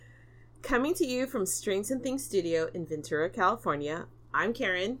coming to you from Strings and Things Studio in Ventura, California. I'm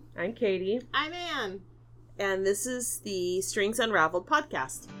Karen. I'm Katie. I'm Ann. And this is the Strings Unraveled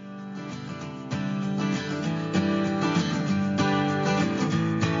podcast.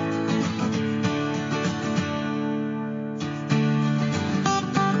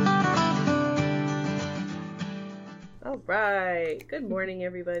 All right. Good morning,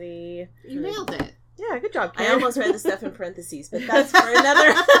 everybody. You nailed it. Yeah, good job, Karen. I almost read the stuff in parentheses, but that's for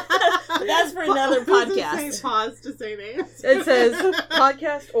another. That's for another podcast. Does it say pause to say names? It says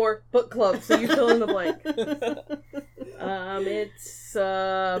podcast or book club, so you fill in the blank. It's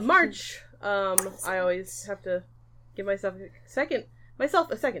March. I always have to give myself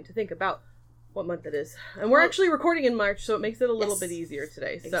a second to think about what month it is, and we're actually recording in March, so it makes it a little bit easier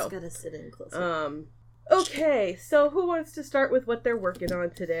today. I So just gotta sit in closer. Okay, so who wants to start with what they're working on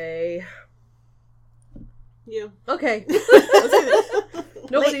today? You. Okay.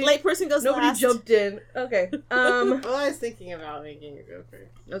 Late person goes Nobody last. jumped in. Okay. Well, I was thinking about making you go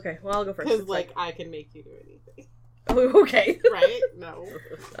first. Okay, well, I'll go first. Because, It's like, I can make you do anything. Oh, okay. Right? No.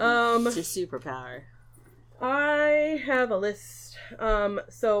 It's your superpower. I have a list.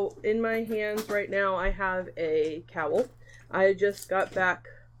 So in my hands right now, I have a cowl. I just got back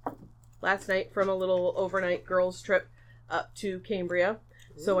last night from a little overnight girls trip up to Cambria.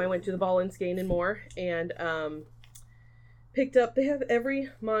 So I went to the Ball and Skein and more, and picked up. They have every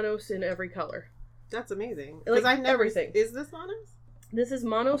Monos in every color. That's amazing. Like, I've never everything. Is this Monos? This is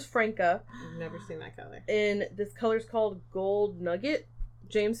Monos Franca, I've never seen that color. and this color's called Gold Nugget.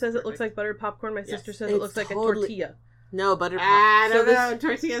 James says it looks like buttered popcorn. My sister says it It's looks like totally- a tortilla. No, butter. I So don't know.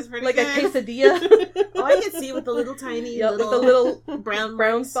 Tortilla's pretty Like good. a quesadilla. Oh, I can see with the little tiny Yeah, with the little brown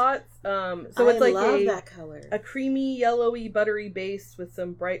brown marks. spots. So I it's like love that color. a creamy, yellowy, buttery base with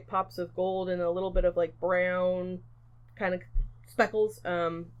some bright pops of gold and a little bit of like brown kind of speckles.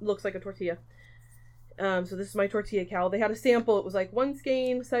 Looks like a tortilla. So this is my tortilla cowl. They had a sample. It was like 1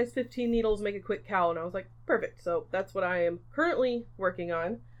 skein, size 15 needles, make a quick cowl. And I was like, perfect. So that's what I am currently working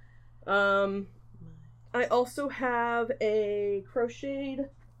on. I also have a crocheted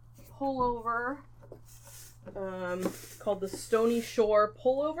pullover called the Stony Shore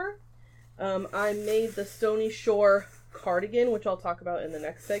pullover. I made the Stony Shore cardigan, which I'll talk about in the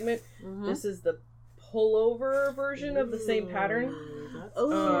next segment. Mm-hmm. This is the pullover version of the same pattern.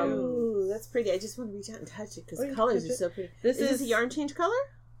 Oh, that's pretty. I just want to reach out and touch it because Oh, the yeah, colors touch are it. so pretty. This Is this a yarn change color?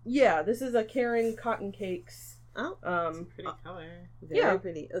 Yeah, this is a Karen Cotton Cakes. Oh, Pretty color. very yeah.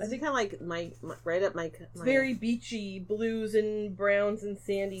 pretty. It's I think- kind of like my right up my. It's very beachy, blues and browns and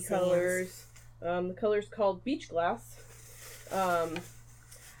sandy Sands. colors. The color's called Beach Glass.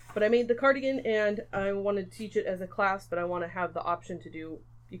 But I made the cardigan and I wanted to teach it as a class, but I want to have the option to do,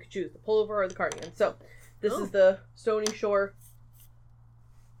 you could choose the pullover or the cardigan. So this is the Stony Shore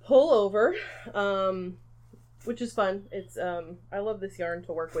pullover, which is fun. It's I love this yarn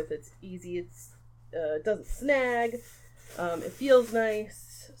to work with. It's easy. It doesn't snag. It feels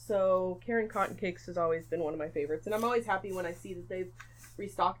nice. So Karen Cotton Cakes has always been one of my favorites, and I'm always happy when I see that they've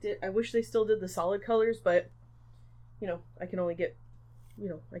restocked it. I wish they still did the solid colors, but I can only get,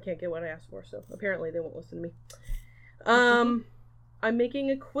 I can't get what I asked for. So apparently they won't listen to me. I'm making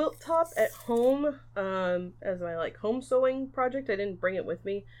a quilt top at home as my home sewing project. I didn't bring it with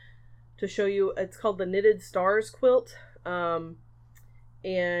me to show you. It's called the Knitted Stars quilt, and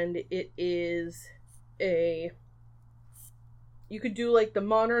it is you could do like the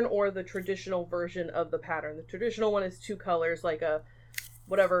modern or the traditional version of the pattern. The traditional one is 2 colors, like a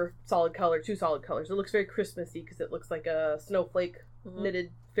whatever solid color, 2 solid colors. It looks very Christmassy because it looks like a snowflake, knitted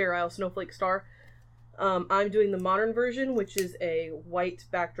Fair Isle snowflake star. I'm doing the modern version, which is a white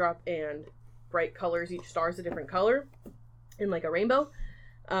backdrop and bright colors. Each star is a different color in like a rainbow.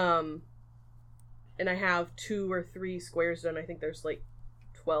 And I have 2 or 3 squares done. I think there's like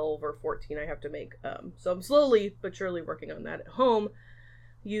 12 or 14 I have to make. So I'm slowly but surely working on that at home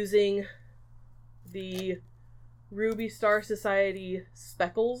using the Ruby Star Society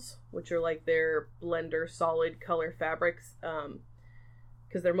speckles, which are like their blender solid color fabrics,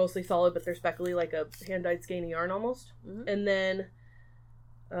 because they're mostly solid but they're speckly, like a hand-dyed skein of yarn almost. Mm-hmm. And then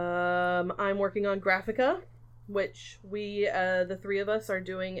I'm working on Graphica, which we, the 3 of us, are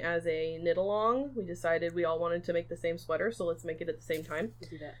doing as a knit-along. We decided we all wanted to make the same sweater, so let's make it at the same time.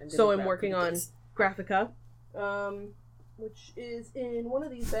 So I'm working on Graphica, which is in one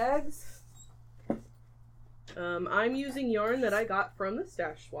of these bags. I'm using yarn that I got from the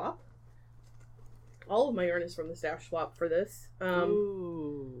Stash Swap. All of my yarn is from the Stash Swap for this.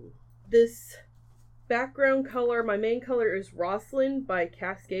 This background color, my main color is Rosslyn by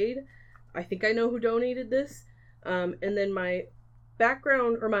Cascade. I think I know who donated this. And then my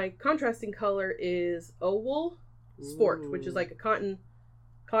background or my contrasting color is Wool Sport, which is like a cotton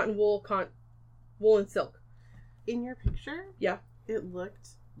wool, wool and silk. In your picture? Yeah. It looked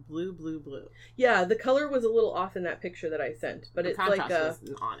blue, blue, blue. Yeah, the color was a little off in that picture that I sent, but The it's like contrast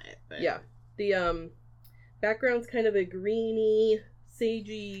wasn't on it. But... yeah. The background's kind of a greeny,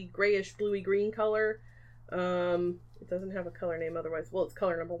 sagey, grayish, bluey green color. It doesn't have a color name otherwise. Well, it's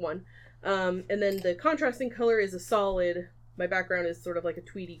color number 1. And then the contrasting color is a solid. My background is sort of like a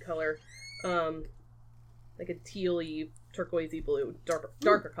tweedy color, like a tealy, turquoisey blue,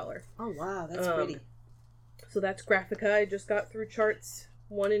 darker color. Oh wow, that's pretty. So that's Graphica. I just got through charts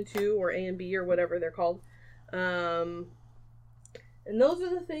 1 and 2, or A and B, or whatever they're called. And those are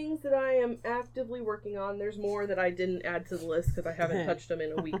the things that I am actively working on. There's more that I didn't add to the list because I haven't touched them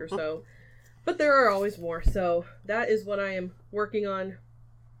in a week or so. But there are always more. So that is what I am working on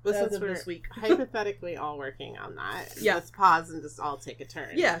as of this week. Hypothetically all working on that. Yeah. Let's pause and just all take a turn.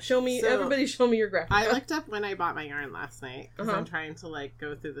 Yeah, everybody show me your Graphica. I looked up when I bought my yarn last night because Uh-huh. I'm trying to like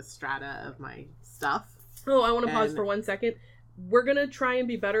go through the strata of my stuff. Oh, I want to pause And- for 1 second. We're going to try and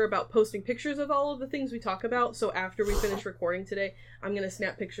be better about posting pictures of all of the things we talk about. So after we finish recording today, I'm going to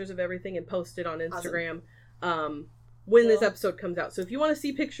snap pictures of everything and post it on Instagram when this episode comes out. So if you want to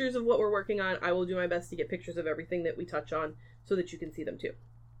see pictures of what we're working on, I will do my best to get pictures of everything that we touch on so that you can see them too.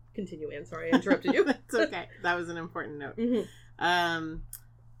 Continue, Anne. Sorry, I interrupted you. It's okay. That was an important note. Mm-hmm.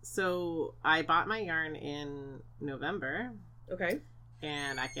 So I bought my yarn in November. Okay.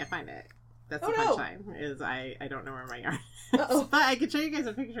 And I can't find it. That's Oh, the no. punchline, is I don't know where my yarn is. Uh-oh. But I can show you guys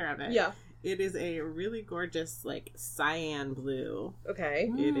a picture of it. Yeah. It is a really gorgeous, like, cyan blue.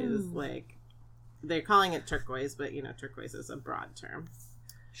 Okay. It is, like, they're calling it turquoise, but, you know, turquoise is a broad term.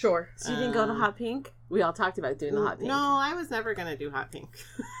 Sure. So you didn't go to hot pink? We all talked about doing the hot pink. No, I was never going to do hot pink.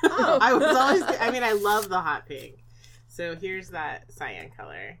 Oh. I was always, I love the hot pink. So here's that cyan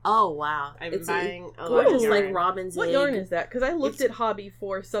color. Oh wow! I've been It's buying a lot of gorgeous, yarn. like robin's What egg. yarn is that? Because I looked It's- at Hobby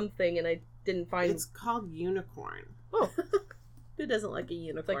for something and I didn't find. It's called unicorn. Oh, Who doesn't like a it's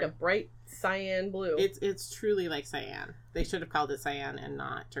unicorn? like a bright cyan blue. It's truly like cyan. They should have called it cyan and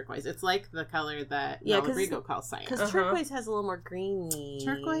not turquoise. It's like the color that Yeah, 'cause- Malabrigo calls cyan. Because Uh-huh. turquoise has a little more greeny.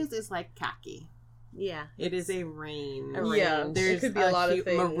 Turquoise is like khaki. Yeah. It is a range. A Yeah, range. There's it could be a lot of cute-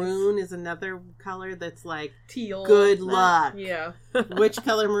 things. Maroon is another color that's like Teal. good luck. Yeah. Which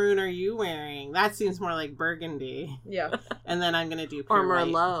color maroon are you wearing? That seems more like burgundy. Yeah. And then I'm gonna do Or pure white.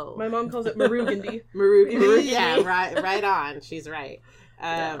 Merlot. My mom calls it Marugandy. Maroon. Yeah, right on. She's right.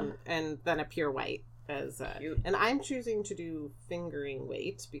 Yeah. And then a pure white. As, Cute. and I'm choosing to do fingering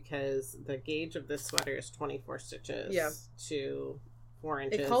weight because the gauge of this sweater is 24 stitches to 4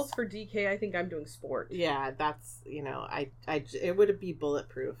 inches. It calls for DK. I think I'm doing sport. Yeah, that's, you know, it would be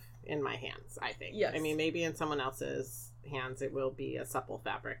bulletproof in my hands, I think. Yes. I mean, maybe in someone else's hands it will be a supple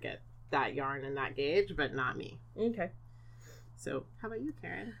fabric at that yarn and that gauge, but not me. Okay. So, how about you,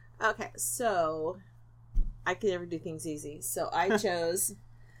 Karen? Okay, so I could never do things easy. So I chose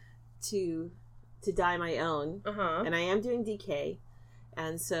to dye my own. Uh-huh. And I am doing DK.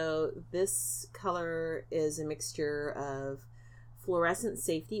 And so this color is a mixture of fluorescent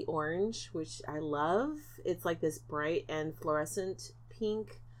safety orange, which I love. It's like this bright and fluorescent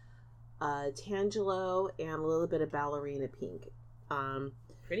pink, tangelo, and a little bit of ballerina pink.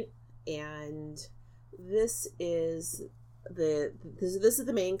 Pretty. And this is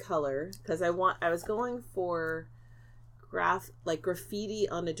the main color because I was going for graffiti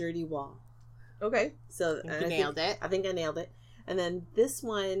on a dirty wall. Okay. So You nailed it. I think I nailed it. And then this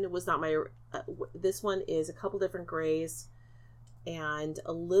one was not my. This one is a couple different grays, and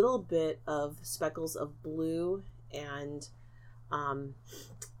a little bit of speckles of blue, and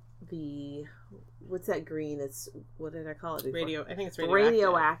the what's that green? It's what did I call it? Before? I think it's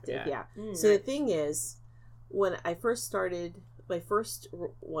Radioactive. Yeah. Mm, So the nice. thing is, when I first started, my first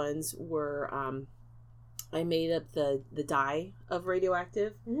ones were I made up the dye of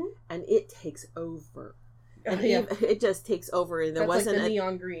radioactive, Mhm. and it takes over. And Yeah. it just takes over, and there That's wasn't like the a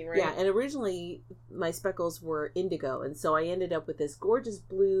neon green, right? yeah. And originally my speckles were indigo, and so I ended up with this gorgeous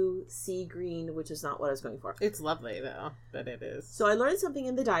blue sea green, which is not what I was going for. It's lovely, though, but it is. So I learned something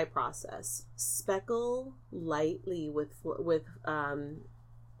in the dye process: speckle lightly with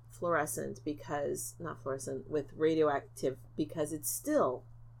fluorescent because not fluorescent with radioactive because it still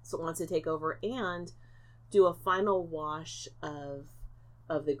wants to take over, and do a final wash of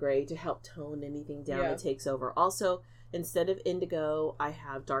the gray to help tone anything down that takes over. Also, instead of indigo, I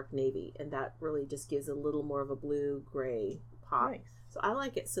have dark navy, and that really just gives a little more of a blue gray pop. Nice. So I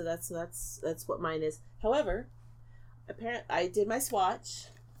like it. So that's what mine is. However, apparently I did my swatch.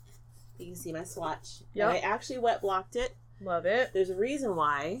 You can see my swatch. Yep. And I actually wet blocked it Love it. There's a reason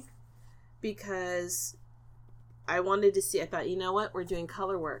why. Because I wanted to see, I thought, you know what? We're doing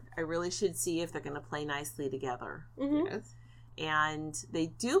color work. I really should see if they're going to play nicely together. Mm-hmm. Yes. And they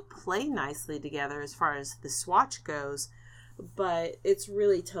do play nicely together as far as the swatch goes, but it's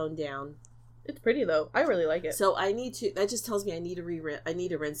really toned down. It's pretty though. I really like it. So I need to, that just tells me I need to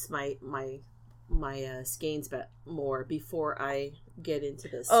rinse my skeins more before I get into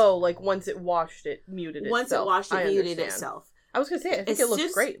this. Oh, like once it washed, it muted itself. Once it washed, it muted itself. I was going to say, I think it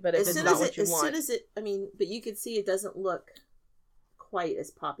looks great, but if it's not what you want. As soon as it, I mean, but you can see it doesn't look quite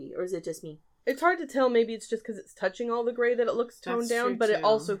as poppy, or is it just me? It's hard to tell. Maybe it's just because it's touching all the gray that it looks toned down, but it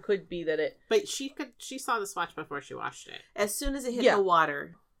also could be that it... But she saw the swatch before she washed it. As soon as it hit the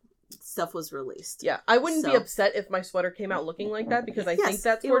water, stuff was released. Yeah, I wouldn't be upset if my sweater came out looking like that, because I think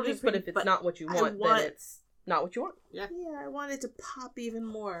that's gorgeous, but if it's not what you want, then it's not what you want. Yeah, I want it to pop even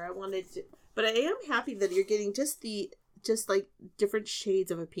more. But I am happy that you're getting just like different shades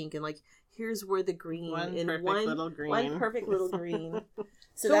of a pink, and like here's where the green one perfect little green.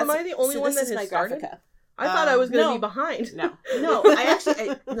 So am I the only one that has started? I thought I was going to be behind. No, no, that's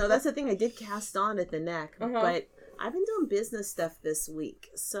the thing. I did cast on at the neck, but I've been doing business stuff this week,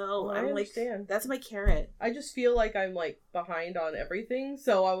 so I understand. That's my carrot. I just feel like I'm like behind on everything,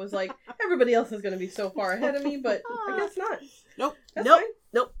 so I was like, everybody else is going to be so far ahead of me, but I guess not. Nope. That's fine.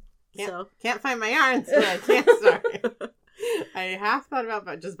 Nope. Can't find my yarn, so I can't start. I half thought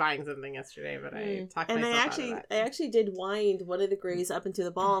about just buying something yesterday, but I talked myself out of that. I actually did wind one of the grays up into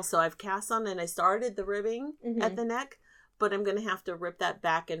the ball, so I've cast on and I started the ribbing at the neck, but I'm going to have to rip that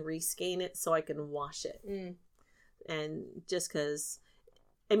back and reskein it so I can wash it. And just because,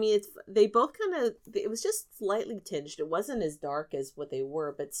 I mean, they both kind of, it was just slightly tinged. It wasn't as dark as what they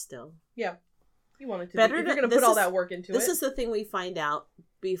were, but still. Yeah. You wanted to better. If you're going to put all that work into it. This is the thing we find out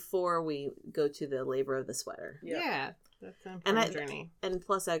before we go to the labor of the sweater. Yeah. That's an important journey. And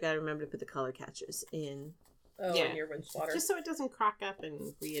plus, I got to remember to put the color catchers in. Oh, in your rinse water. Just so it doesn't crock up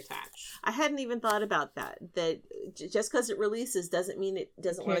and reattach. I hadn't even thought about that. That just because it releases doesn't mean it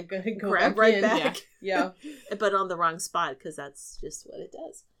doesn't want to go grab right back. Yeah. But on the wrong spot, because that's just what it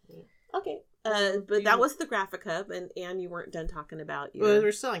does. Yeah. Okay. But that was the Graphic Hub, and Anne, you weren't done talking about your... Well,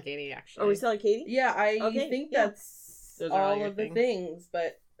 we're still on Katie, actually. Are we still on Katie? Yeah, I think that's all of the things,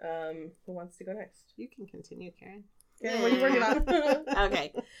 but who wants to go next? You can continue, Karen. Karen, what are you working on?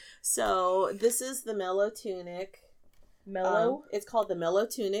 Okay. So, this is the Mellow Tunic. Mellow? It's called the Mellow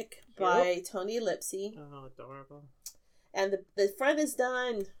Tunic by Tony Lipsy. Oh, adorable. And the front is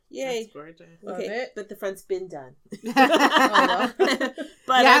done. Yay. That's gorgeous. Okay, Love it. but the front's been done. Oh,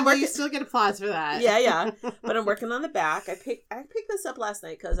 well. But you still get applause for that. Yeah. But I'm working on the back. I picked this up last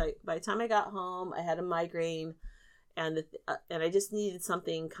night because by the time I got home, I had a migraine, and I just needed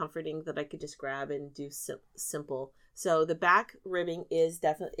something comforting that I could just grab and do simple. So the back ribbing is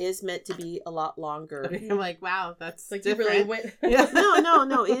meant to be a lot longer. I'm like, wow, that's like different. You really went. Yeah.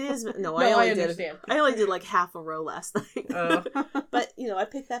 No, it is. No, I understand. I only did like half a row last night. Oh. But I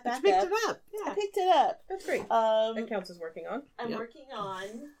picked that back up. You picked it up. Yeah. I picked it up. That's great. That counts as working on. I'm working on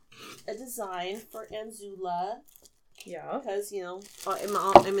a design for Anzula. Yeah. Because,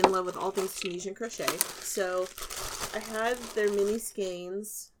 I'm in love with all things Tunisian crochet. So I had their mini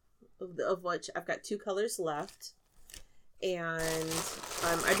skeins, of which I've got 2 colors left. And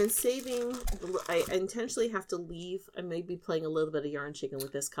I've been saving, I intentionally have to leave, I may be playing a little bit of yarn chicken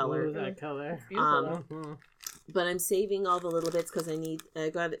with this color. Ooh, that color. Beautiful. But I'm saving all the little bits because I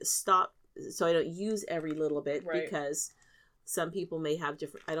got to stop so I don't use every little bit, because some people may have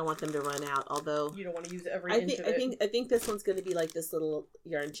different, I don't want them to run out, although you don't want to use every inch of it. I think this one's going to be like this little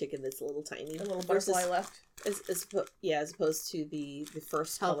yarn chicken that's a little tiny. A little butterfly left. As opposed to the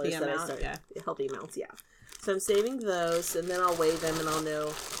first healthy colors amount, that I started. Yeah. Healthy amounts, yeah. So I'm saving those, and then I'll weigh them, and I'll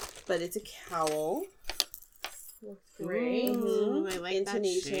know. But it's a cowl. Looks great. Ooh, I like that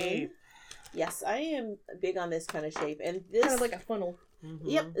shape. Yes, I am big on this kind of shape, and this kind of like a funnel. Mm-hmm.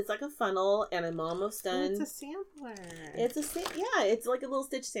 Yep, it's like a funnel, and I'm almost done. Oh, it's a sampler. It's like a little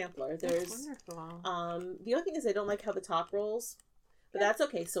stitch sampler. That's wonderful. The only thing is I don't like how the top rolls, but that's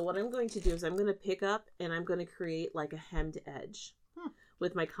okay. So what I'm going to do is I'm going to pick up and I'm going to create like a hemmed edge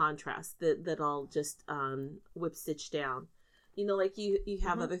with my contrast that I'll just whip stitch down. Like you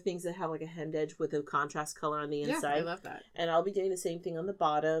have other things that have like a hemmed edge with a contrast color on the inside. Yeah, I love that. And I'll be doing the same thing on the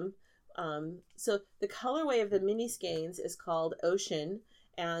bottom. So the colorway of the mini skeins is called Ocean,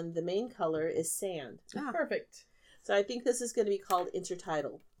 and the main color is Sand. Oh. Perfect. So I think this is going to be called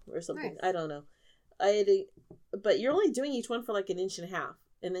Intertidal or something. Nice. I don't know. But you're only doing each one for like 1.5 inches,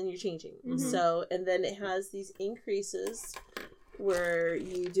 and then you're changing. Mm-hmm. So, and then it has these increases where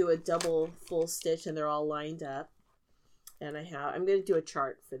you do a double full stitch and they're all lined up. And I'm going to do a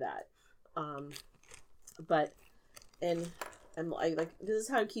chart for that. This is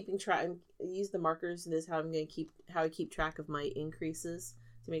how I'm keeping track. I use the markers, and this is how I keep track of my increases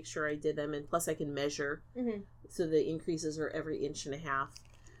to make sure I did them. And plus I can measure. Mm-hmm. So the increases are every 1.5 inches.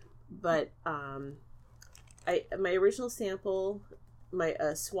 But, my original sample, my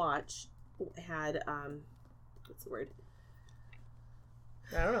swatch had, what's the word?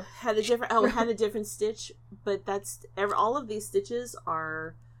 I don't know. Had a different stitch, but all of these stitches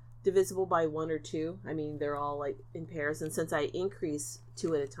are divisible by 1 or 2. I mean, they're all like in pairs, and since I increase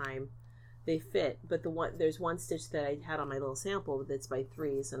 2 at a time, they fit. But there's one stitch that I had on my little sample that's by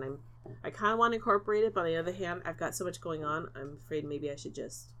 3s, and I kind of want to incorporate it, but on the other hand, I've got so much going on, I'm afraid maybe I should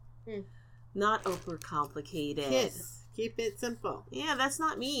just not overcomplicate it. Yes. Keep it simple. Yeah, that's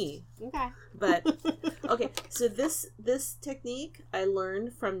not me. Okay. But okay, so this technique I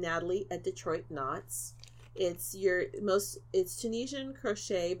learned from Natalie at Detroit Knots. It's Tunisian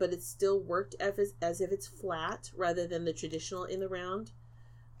crochet, but it's still worked as if it's flat rather than the traditional in the round.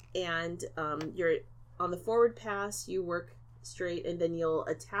 And you're on the forward pass, you work straight, and then you'll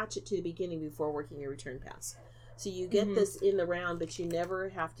attach it to the beginning before working your return pass. So you get this in the round, but you never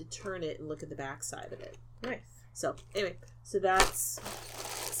have to turn it and look at the back side of it. Nice. So anyway, so that's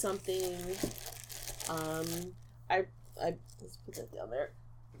something. Let's put that down there.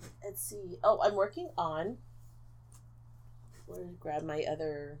 Let's see. Oh, I'm working on. Where to grab my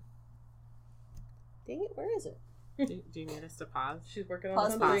other? Dang it! Where is it? Do you need us to pause? She's working on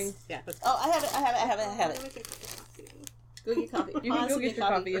Pause, something. Yeah. Oh, I have it. Go get coffee. You can go get your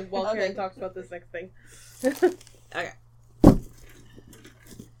coffee while Karen talks about this next thing. Okay.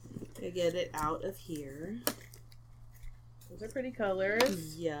 I get it out of here. Those are pretty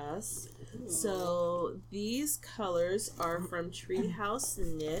colors. Yes. So these colors are from Treehouse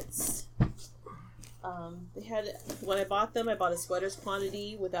Knits. When I bought them, I bought a sweaters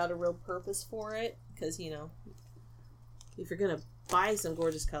quantity without a real purpose for it, because if you're gonna buy some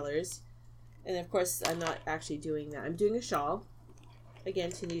gorgeous colors, and of course I'm not actually doing that. I'm doing a shawl,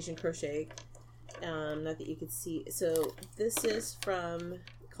 again Tunisian crochet. Not that you could see. So this is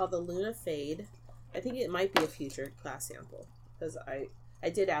called the Luna Fade. I think it might be a future class sample, because I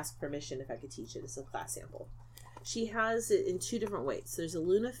did ask permission if I could teach it as a class sample. She has it in 2 different ways. There's a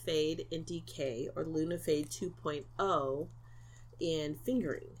Luna Fade in DK, or Luna Fade 2.0 in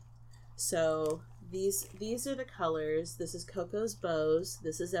fingering. So these are the colors. This is Coco's Bows.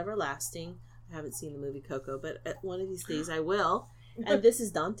 This is Everlasting. I haven't seen the movie Coco, but one of these days I will. And this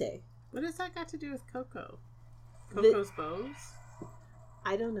is Dante. What does that got to do with Coco? Coco's Bows?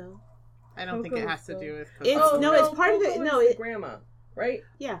 I don't know. I don't think it has to do with Coco. It's part of it. No, it's grandma, right?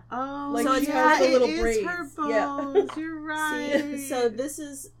 Yeah. Oh, like so she has the little it braids. Is her bows. Yeah. You're right. See, so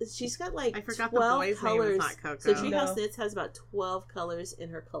she's got like I forgot 12 the boy's colors. name is not Coco. So Treehouse Knits has about 12 colors in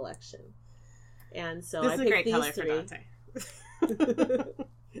her collection, and so this I is a picked great these color 3. for Dante.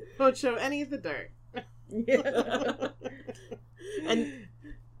 Won't show any of the dirt. Yeah. And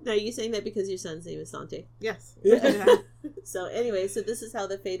now, are you saying that because your son's name is Dante? Yes. So anyway, so this is how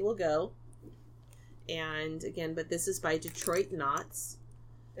the fade will go. And again, but this is by Detroit Knots.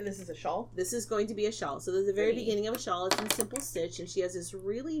 And this is a shawl? This is going to be a shawl. So this is the very beginning of a shawl. It's in simple stitch, and she has this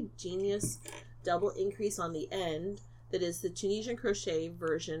really genius double increase on the end that is the Tunisian crochet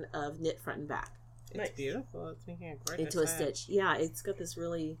version of knit front and back. It's nice. beautiful. It's making a gorgeous into a stitch. Yeah, it's got this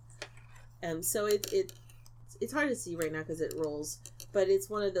really, so it's hard to see right now because it rolls, but it's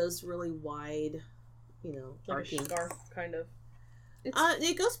one of those really wide, like arcing. a scarf kind of.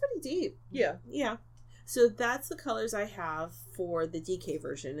 It goes pretty deep. Yeah. Yeah. So that's the colors I have for the DK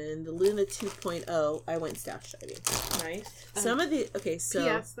version, and the Luna 2.0 I went stash shiny. Nice. Some of the so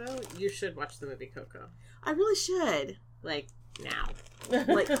P.S. though, you should watch the movie Coco. I really should. Like now.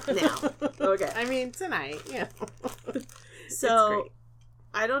 Like now. Okay. I mean tonight. Yeah. So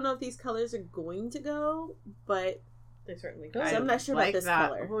I don't know if these colors are going to go, but they certainly go. So I'm not sure about this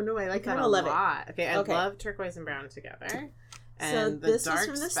color. Oh no, I like that a love lot. Okay, I Okay. love turquoise and brown together. And so the this dark is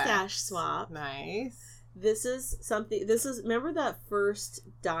from the specks. stash swap. Nice. This is remember that first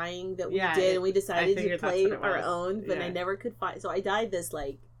dyeing that we Yeah, did, and we decided to figured that's play what it our was. own, but Yeah. I never could find. So I dyed this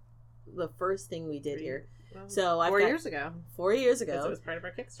like the first thing we did here. Well, So I've 4 got years ago. 4 years Because ago. it was part of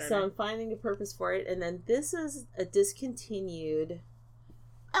our Kickstarter. So I'm finding a purpose for it, and then this is a discontinued.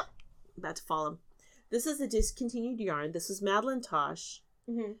 Oh, about to fall. This is a discontinued yarn. This is Madeline Tosh,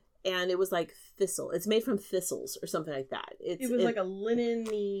 and it was like thistle. It's made from thistles or something like that. It was like a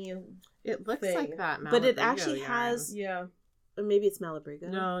linen-y It looks thing. like that, but it Malabrigo actually yarn. has Yeah. maybe it's Malabrigo.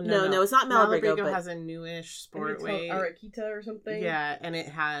 No, it's not Malabrigo. Malabrigo but has a newish sport weight. Arakita or something. Yeah, and it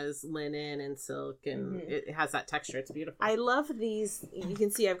has linen and silk, and it has that texture. It's beautiful. I love these. You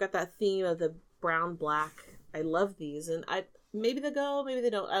can see I've got that theme of the brown black. I love these, and maybe they go, maybe they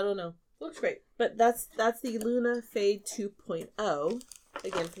don't. I don't know. Looks great. But that's the Luna Fade 2.0,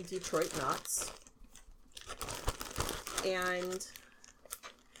 again from Detroit Knots. And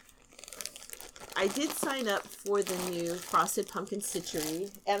I did sign up for the new Frosted Pumpkin Stitchery,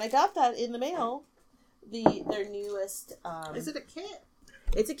 and I got that in the mail. Their newest. Is it a kit?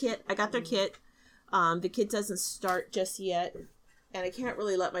 It's a kit. I got their kit. The kit doesn't start just yet, and I can't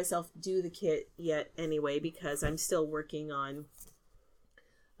really let myself do the kit yet anyway because I'm still working on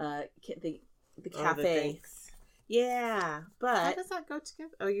the cafe. Yeah, but how does that go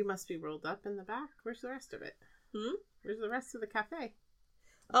together? Oh, you must be rolled up in the back. Where's the rest of it? Where's the rest of the cafe?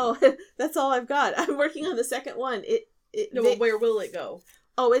 Oh, that's all I've got. I'm working on the second one. Where will it go?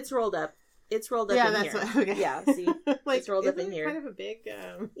 Oh, it's rolled up. It's rolled up in here. Okay. Yeah, see? Like, it's rolled up in here. Kind of a big...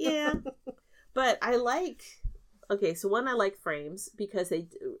 Yeah. But I like... Okay, so one, I like frames because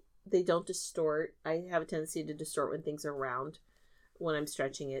they don't distort. I have a tendency to distort when things are round when I'm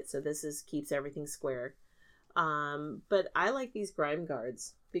stretching it. So this keeps everything square. But I like these grime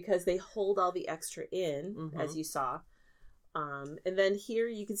guards because they hold all the extra in, as you saw. And then here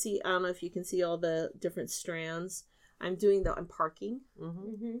you can see, I don't know if you can see all the different strands. I'm parking.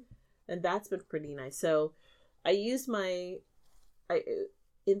 And that's been pretty nice. So I used in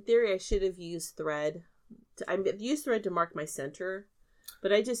theory, I should have used thread. I've used thread to mark my center,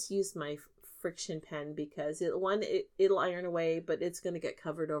 but I just used my friction pen because it'll iron away, but it's going to get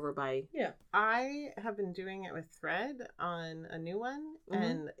covered over by... Yeah. I have been doing it with thread on a new one,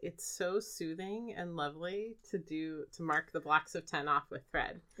 and it's so soothing and lovely to mark the blocks of 10 off with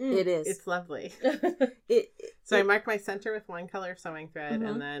thread. It is. It's lovely. So I mark my center with one color sewing thread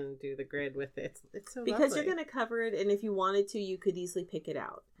and then do the grid with it. It's so because lovely. You're going to cover it, and if you wanted to, you could easily pick it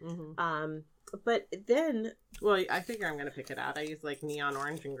out. But then... Well, I figure I'm going to pick it out. I use like neon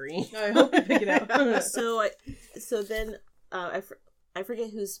orange and green. I hope you pick it out. So then I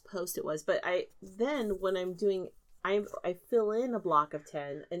forget whose post it was, but when I'm doing... I fill in a block of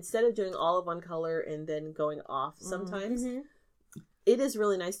 10 instead of doing all of one color and then going off sometimes. It is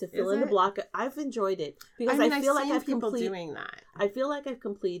really nice to fill in a block. I've enjoyed it because I feel like I've doing that. I feel like I've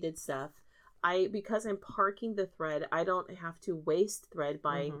completed stuff. Because I'm parking the thread, I don't have to waste thread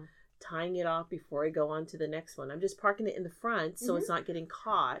by tying it off before I go on to the next one. I'm just parking it in the front so it's not getting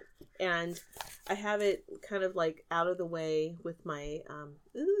caught, and I have it kind of like out of the way with my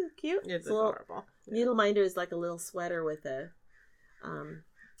cute. It's adorable. Needleminder is like a little sweater with a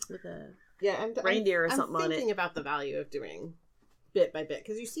reindeer or something on it. I'm thinking about the value of doing bit by bit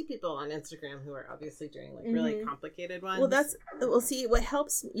because you see people on Instagram who are obviously doing like really complicated ones. See what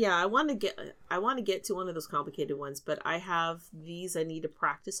helps. Yeah, I want to get to one of those complicated ones, but I have these I need to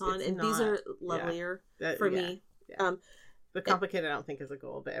practice on, these are lovelier for me. Yeah. The complicated I don't think is a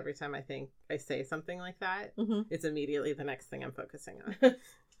goal, but every time I say something like that, it's immediately the next thing I'm focusing on.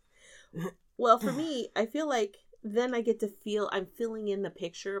 Well, for me, I feel like then I get to feel I'm filling in the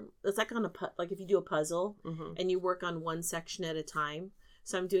picture. It's like like if you do a puzzle and you work on one section at a time.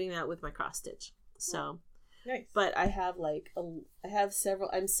 So I'm doing that with my cross stitch. So nice. But I have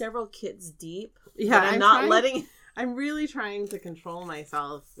I'm several kits deep. Yeah, but I'm really trying to control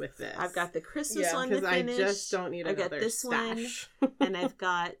myself with this. I've got the Christmas one to finish. I just don't need another I've got this stash. one, and I've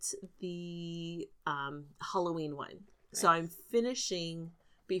got the Halloween one. Nice. So I'm finishing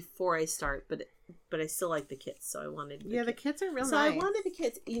before I start, but I still like the kits, so I wanted the kits are real so nice. I wanted the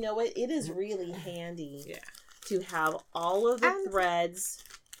kits. You know what? It is really handy to have all of the threads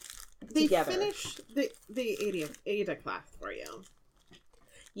together. They finished the Ada class for you.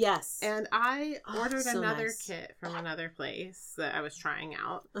 Yes. And I ordered another kit from another place that I was trying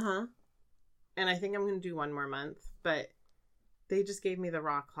out. And I think I'm going to do one more month, but they just gave me the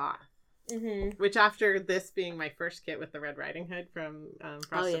raw cloth. Which after this being my first kit with the Red Riding Hood from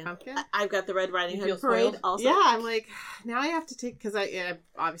Frosted Pumpkin. I've got the Red Riding Hood parade also. Yeah, I'm like, now I have to take, because I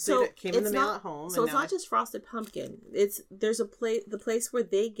obviously it came in the mail at home. So it's not just Frosted Pumpkin. There's the place where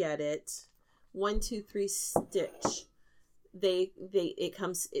they get it, 1, 2, 3 stitch. The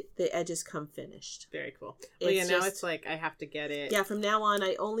edges come finished. Very cool. Well, now it's like I have to get it. Yeah, from now on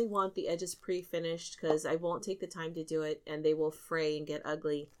I only want the edges pre-finished because I won't take the time to do it and they will fray and get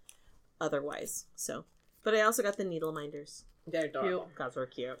ugly otherwise. So, but I also got the needle minders. They're adorable. Because they're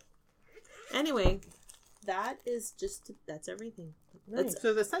cute. Anyway, that's everything. Nice.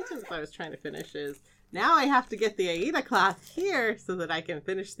 So the sentence I was trying to finish is, now I have to get the Aida cloth here so that I can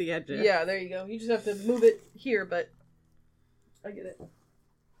finish the edges. Yeah, there you go. You just have to move it here, but I get it.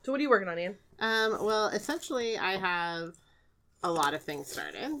 So what are you working on, Anne? Well, essentially, I have a lot of things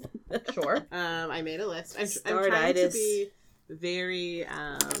started. Sure. I made a list. I'm trying to be very,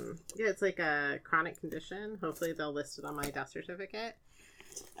 it's like a chronic condition. Hopefully they'll list it on my death certificate.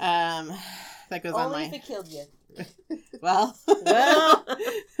 That goes on my... Only if it killed you. Well,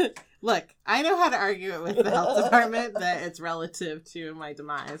 look, I know how to argue it with the health department that it's relative to my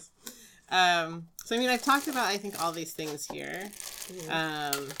demise. So, I mean, I've talked about, I think, all these things here.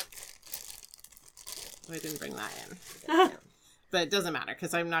 I didn't bring that in. But it doesn't matter,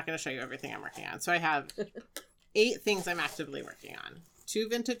 because I'm not going to show you everything I'm working on. So I have 8 things I'm actively working on. 2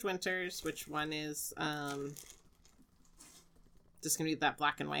 vintage winters, which one is just going to be that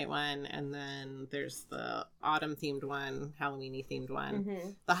black and white one. And then there's the autumn-themed one, Halloween-y themed one. Mm-hmm.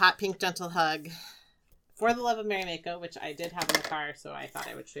 The hot pink gentle hug. For the Love of Mary Mako, which I did have in the car, so I thought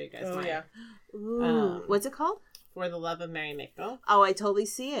I would show you guys mine. Yeah. Ooh. What's it called? For the Love of Mary Mako. Oh, I totally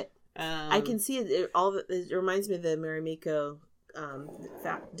see it. I can see it. It reminds me of the Mary Mako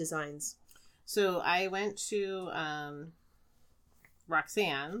designs. So I went to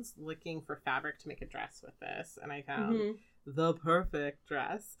Roxanne's looking for fabric to make a dress with this, and I found the perfect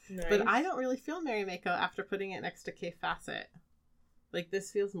dress. Nice. But I don't really feel Mary Mako after putting it next to Kay Fassett. Like, this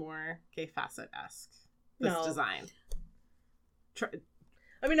feels more Kay Fassett-esque. This design.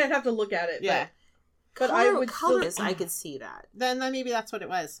 I mean, I'd have to look at it. Yeah. But I would I could see that. Then maybe that's what it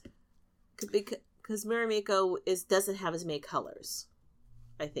was. Because Mary Mako doesn't have as many colors,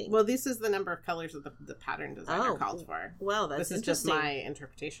 I think. Well, this is the number of colors that the pattern designer called for. Well, that's This is just my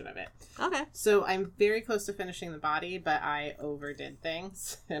interpretation of it. Okay. So I'm very close to finishing the body, but I overdid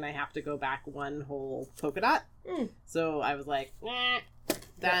things, and I have to go back one whole polka dot. So I was like,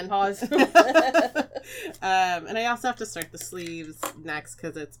 done. Pause. And I also have to start the sleeves next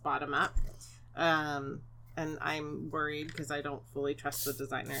because it's bottom up. And I'm worried because I don't fully trust the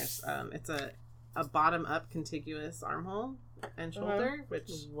designers. It's a bottom up contiguous armhole and shoulder, which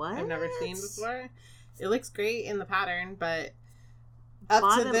I've never seen before. It looks great in the pattern, but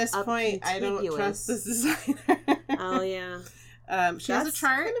up to this point, I don't trust this designer. Oh, yeah. She has a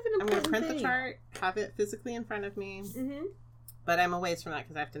chart. I'm going to print the chart, have it physically in front of me. Mm-hmm. But I'm a ways from that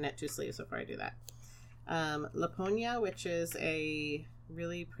because I have to knit 2 sleeves before I do that. Laponia, which is a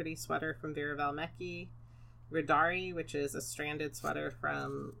really pretty sweater from Vera Valmecchi. Ridari, which is a stranded sweater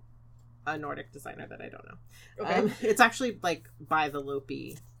from a Nordic designer that I don't know. Okay. It's actually like by the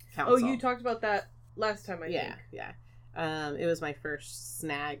Lopi Council. Oh, you talked about that last time, I think. Yeah. It was my first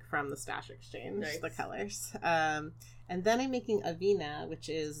snag from the Stash Exchange, the colors. And then I'm making Avina, which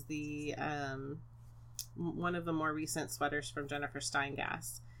is the one of the more recent sweaters from Jennifer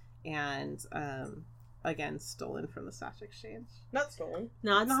Steingass. And again, stolen from the Stash Exchange. Not stolen.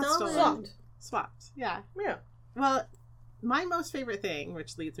 Not stolen. Swapped. Yeah. Well, my most favorite thing,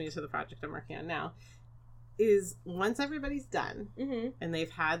 which leads me to the project I'm working on now, is once everybody's done and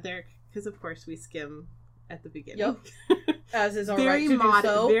they've had their, because of course we skim at the beginning. Yep. As is our right to do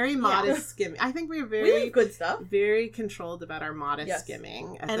so. Very modest skimming. I think we're very good stuff. Very controlled about our modest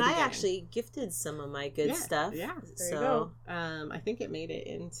skimming. At the beginning. I actually gifted some of my good stuff. Yeah. There you go. I think it made it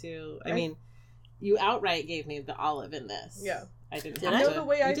into. I mean, you outright gave me the olive in this. Yeah. I didn't. The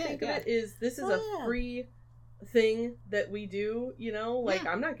way I think of it is this is a free thing that we do, like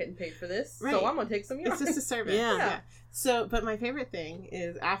I'm not getting paid for this, so I'm gonna take some. It's just a service. Yeah. So, but my favorite thing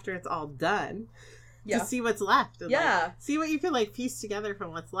is after it's all done, to see what's left. And see what you can piece together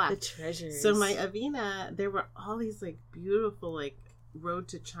from what's left. The treasures. So my Avina, there were all these beautiful Road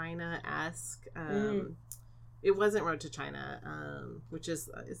to China-esque. It wasn't Road to China, which is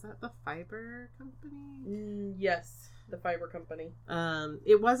that the Fiber Company? Yes. The Fiber Company.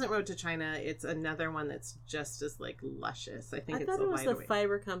 It wasn't Road to China. It's another one that's just as luscious. I thought it was the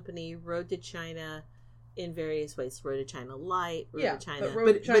Fiber Company, Road to China, in various ways. Road to China Light, Road to China.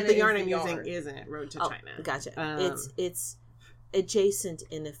 But the yarn I'm using isn't Road to China. Gotcha. It's adjacent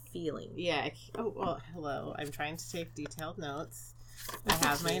in a feeling. Yeah. Oh well. Hello. I'm trying to take detailed notes. I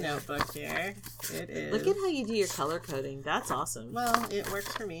have my notebook here. It is. Look at how you do your color coding. That's awesome. Well, it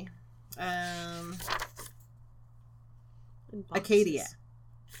works for me. Acadia.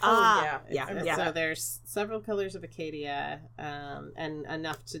 Yeah. So there's several colors of Acadia, and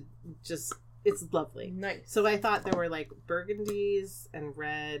enough to just, it's lovely. Nice. So I thought there were burgundies and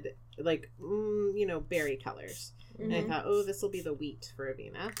red, berry colors. Mm-hmm. And I thought, this will be the wheat for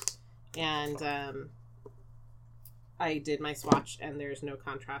Avina. And I did my swatch, and there's no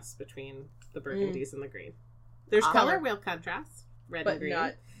contrast between the burgundies and the green. There's color wheel contrast, red and green.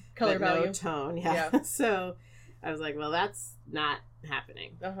 Not color value. No tone, yeah. So I was like, well, that's not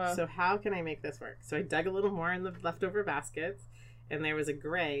happening. So how can I make this work? So I dug a little more in the leftover baskets, and there was a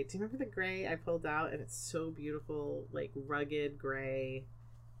gray. Do you remember the gray I pulled out? And it's so beautiful, like rugged gray.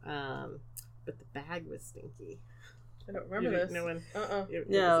 But the bag was stinky. I don't remember this. No one.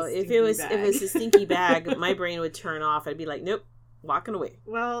 No, if it was a stinky bag, my brain would turn off. I'd be like, nope, walking away.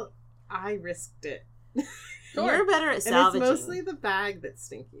 Well, I risked it. Sure. You're better at salvaging. And it's mostly the bag that's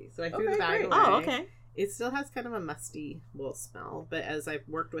stinky. So I threw the bag away. Oh, okay. It still has kind of a musty wool smell, but as I've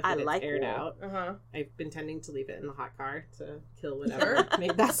worked with it, it's aired out. I've been tending to leave it in the hot car to kill whatever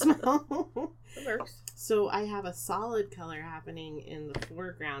made that smell. It works. So I have a solid color happening in the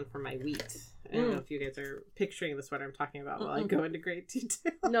foreground for my wheat. I don't know if you guys are picturing the sweater I'm talking about while I go into great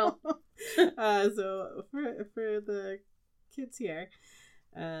detail. No. So for the kids here,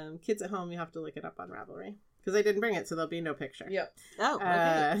 kids at home, you have to look it up on Ravelry. Because I didn't bring it, so there'll be no picture. Yep. Oh,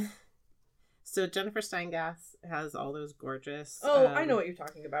 okay. So Jennifer Steingass has all those gorgeous... I know what you're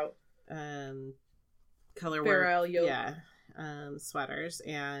talking about. Color Farrell work. yoke. Yeah. Sweaters.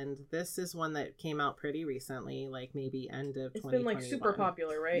 And this is one that came out pretty recently, like maybe end of 2021. It's been like super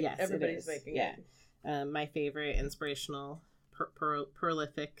popular, right? Yes, everybody's making it. My favorite inspirational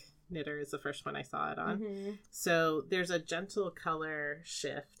prolific knitter is the first one I saw it on. So there's a gentle color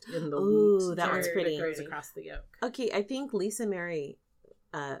shift in the wheat. That one's pretty. That goes across the yoke. Okay, I think Lisa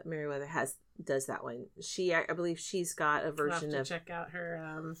Merriweather does that one. I believe she's got a version of check out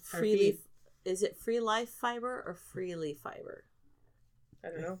her free leaf. Is it Free Life Fiber or Free Leaf Fiber? I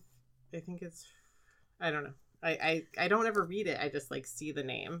don't know. I think it's. I don't know. I don't ever read it. I just like see the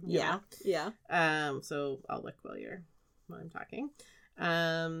name. Yeah. So I'll look while I'm talking.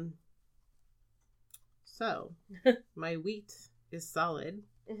 So my wheat is solid,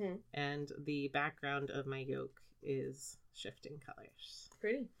 and the background of my yoke is shifting colors.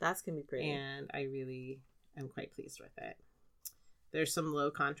 Pretty. That's gonna be pretty. And I really am quite pleased with it. There's some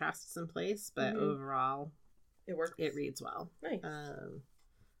low contrasts in place, but overall, it works. It reads well. Nice.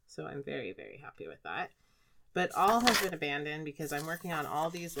 So I'm very, very happy with that. But all has been abandoned because I'm working on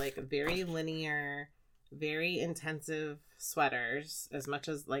all these like very linear, very intensive sweaters, as much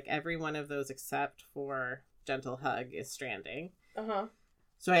as like every one of those except for Gentle Hug is stranding.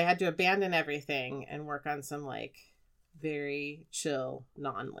 So I had to abandon everything and work on some like very chill,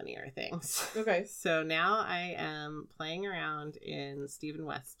 non-linear things. Okay. So now I am playing around in Stephen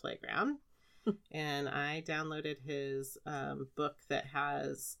West's Playground, and I downloaded his book that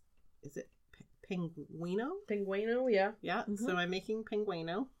has, is it Penguino? Penguino, yeah. Yeah, so I'm making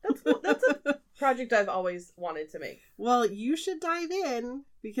Penguino. That's a project I've always wanted to make. Well, you should dive in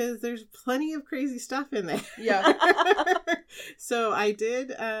because there's plenty of crazy stuff in there. Yeah. So I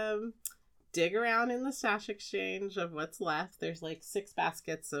did dig around in the stash exchange of what's left. There's like 6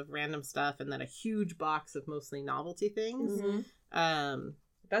 baskets of random stuff and then a huge box of mostly novelty things.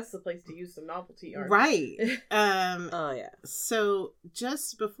 That's the place to use some novelty art. Right. Oh, yeah. So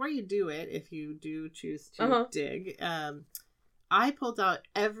just before you do it, if you do choose to dig, I pulled out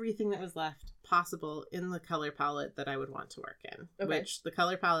everything that was left possible in the color palette that I would want to work in. Which the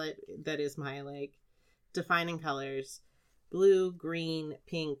color palette that is my like defining colors, blue, green,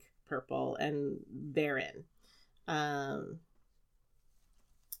 pink, purple, and therein.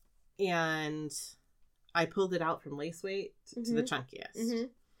 And I pulled it out from lace weight to the chunkiest.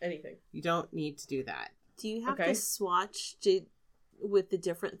 Anything. You don't need to do that. Do you have to swatch with the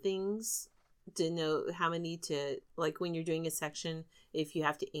different things to know how many to, like when you're doing a section, if you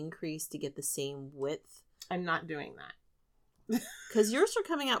have to increase to get the same width? I'm not doing that. Because yours are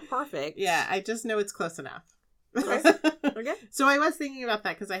coming out perfect. Yeah, I just know it's close enough. Okay. So I was thinking about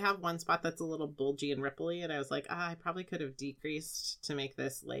that because I have one spot that's a little bulgy and ripply, and I was like, I probably could have decreased to make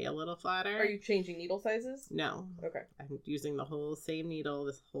this lay a little flatter. Are you changing needle sizes? No. Okay. I'm using the whole same needle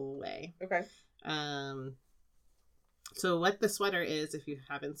this whole way. Okay. So what the sweater is, if you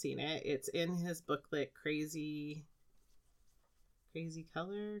haven't seen it, it's in his booklet, Crazy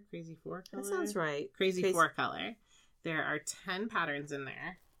Color? Crazy 4 Color? That sounds right. Crazy 4 Color. There are 10 patterns in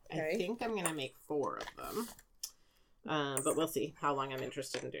there. Okay. I think I'm going to make 4 of them. But we'll see how long I'm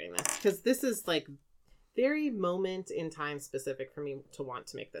interested in doing this. Because this is like very moment in time specific for me to want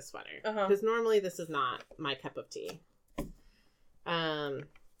to make this sweater. Because normally this is not my cup of tea.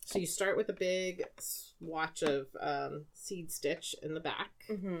 So you start with a big swatch of seed stitch in the back.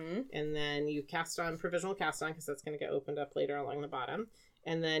 And then you cast on, provisional cast on, because that's going to get opened up later along the bottom.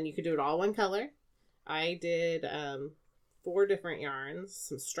 And then you could do it all one color. I did 4 different yarns,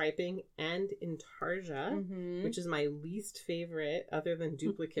 some striping, and intarsia, which is my least favorite other than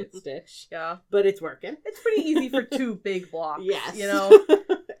duplicate stitch. Yeah. But it's working. It's pretty easy for 2 big blocks. Yes. You know?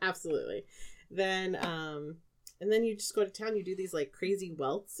 Absolutely. Then And then you just go to town. You do these like crazy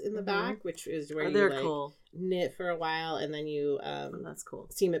welts in the back, which is where you like cool. knit for a while, and then you that's cool.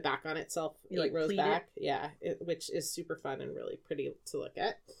 Seam it back on itself. You like rows back, which is super fun and really pretty to look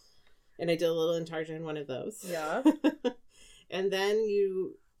at. And I did a little intarsia in one of those. Yeah. And then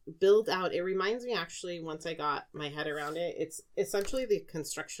you build out. It reminds me actually. Once I got my head around it, it's essentially the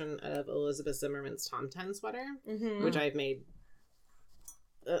construction of Elizabeth Zimmerman's Tom 10 sweater, which I've made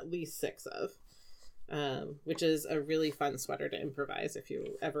at least 6 of. Which is a really fun sweater to improvise if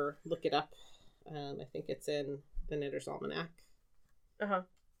you ever look it up. I think it's in the Knitter's Almanac.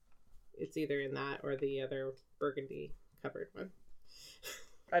 It's either in that or the other burgundy covered one.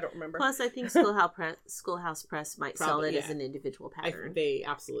 I don't remember. Plus, I think Schoolhouse Press might sell it as an individual pattern. They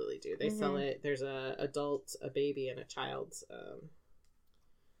absolutely do. They sell it. There's a adult, a baby, and a child.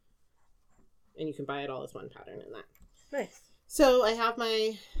 And you can buy it all as one pattern in that. Nice. So I have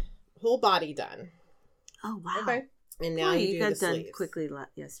my whole body done. Oh, wow. Okay. And now you got done sleeves. Quickly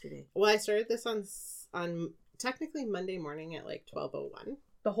yesterday. Well, I started this on technically Monday morning at like 12:01.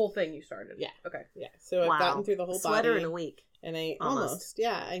 The whole thing you started? Yeah. Okay. Yeah. So I've gotten through the whole sweater body. in a week. And I almost.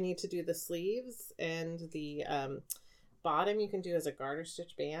 I need to do the sleeves and the bottom you can do as a garter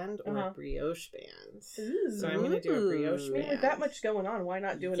stitch band or a brioche band. Ooh. So I'm going to do a brioche band. With that much going on, why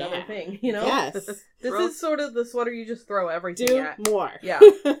not do another thing, you know? Yes. This is sort of the sweater you just throw everything at. More. Yeah.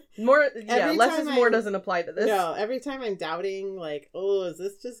 More. Yeah, less is more doesn't apply to this. No, every time I'm doubting, like, oh, is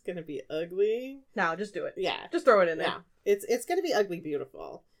this just going to be ugly? No, just do it. Yeah. Just throw it in there. Yeah. It's going to be ugly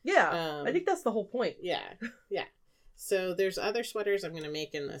beautiful. Yeah. I think that's the whole point. Yeah. Yeah. So there's other sweaters I'm going to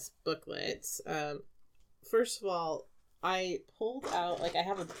make in this booklet. First of all, I pulled out, like, I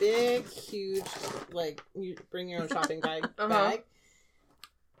have a big, huge, like, you bring your own shopping bag.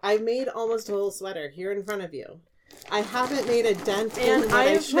 I made almost a whole sweater here in front of you. I haven't made a dent in what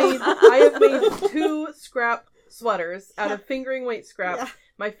I have made 2 scrap sweaters out of fingering weight scrap. Yeah.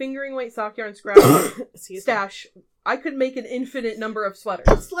 My fingering weight sock yarn scrap stash. I could make an infinite number of sweaters.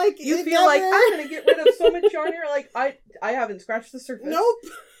 It's like you feel like I'm gonna get rid of so much yarn here. Like I haven't scratched the surface. Nope.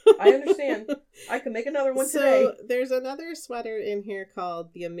 I understand. I can make another one today. So there's another sweater in here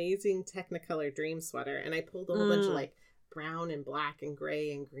called the Amazing Technicolor Dream Sweater, and I pulled a whole bunch of like brown and black and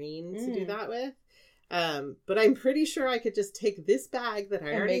gray and green to do that with. But I'm pretty sure I could just take this bag that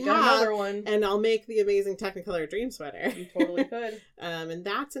I already have another one, and I'll make the Amazing Technicolor Dream Sweater. You totally could. And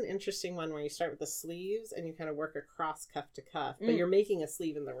that's an interesting one where you start with the sleeves and you kind of work across cuff to cuff, but you're making a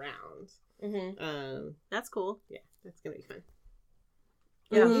sleeve in the round. That's cool. Yeah, that's gonna be fun.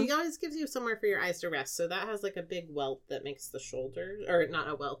 Yeah, he always gives you somewhere for your eyes to rest. So that has like a big welt that makes the shoulders, or not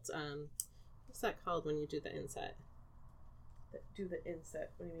a welt. What's that called when you do the inset? Do the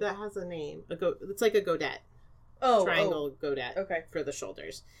inset. What do you mean? That has a name. It's like a godette. Triangle godette. Okay. For the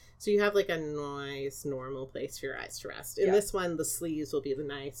shoulders. So you have like a nice normal place for your eyes to rest. In this one, the sleeves will be the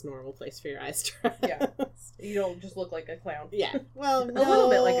nice normal place for your eyes to rest. Yeah. You don't just look like a clown. Yeah. Well, a little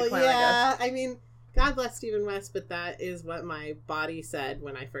bit like a clown. Yeah. I mean, God bless Stephen West, but that is what my body said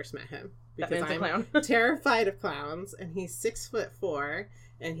when I first met him. Because I'm terrified of clowns, and he's 6'4",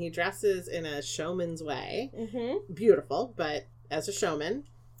 and he dresses in a showman's way. Mm-hmm. Beautiful, but as a showman.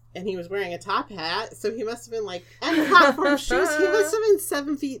 And he was wearing a top hat, so he must have been like, and platform shoes. He must have been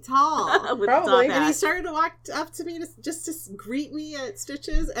 7 feet tall. Probably. And he started to walk up to me just to greet me at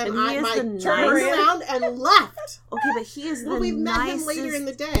Stitches, and I turned around and left. Okay, but he is the nicest. We met him later in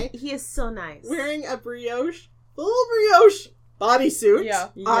the day. He is so nice. Wearing a full brioche bodysuit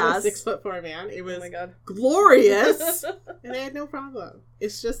on a 6'4" man. It was glorious. And I had no problem.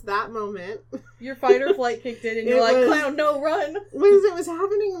 It's just that moment. Your fight or flight kicked in and you're like, clown, no, run. When it was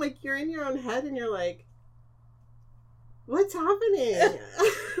happening, like, you're in your own head and you're like, what's happening?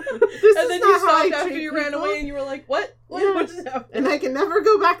 And then you stopped after you ran away and you were like, what? What just happened? And I can never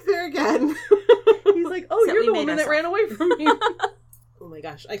go back there again. He's like, oh, you're the woman that ran away from me. Oh my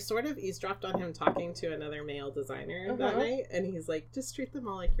gosh, I sort of eavesdropped on him talking to another male designer that night, and he's like, just treat them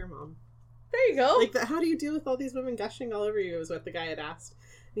all like your mom. There you go. Like, how do you deal with all these women gushing all over you, is what the guy had asked.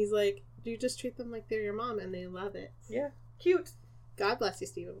 And he's like, do you just treat them like they're your mom, and they love it. Yeah. Cute. God bless you,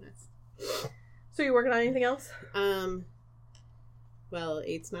 Stephen West. So you working on anything else? Well,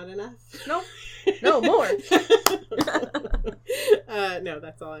 8's not enough. Nope. No, more. No,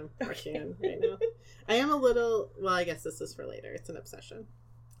 that's all I'm working on right now. I am a little, well, I guess this is for later. It's an obsession.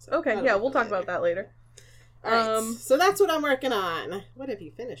 So okay, yeah, we'll talk about that later. All right, so that's what I'm working on. What have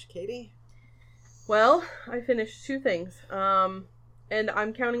you finished, Katie? Well, I finished 2 things. And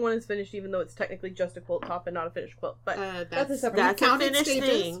I'm counting one as finished, even though it's technically just a quilt top and not a finished quilt. But that's a separate. That's a finished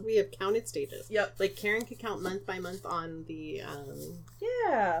thing. We have counted stages. Yep. Like Karen could count month by month on the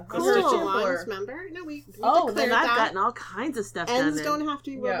cool. stitch alongs. Remember? No, we declared then I've that. Gotten all kinds of stuff Ends done. don't have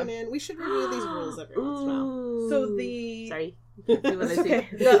to be woven in. We should review these rules every once in a while. So the sorry. It's okay.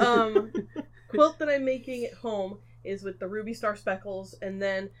 The quilt that I'm making at home is with the Ruby Star speckles, and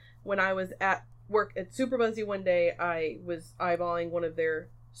then when I was at work at Super Buzzy one day, I was eyeballing one of their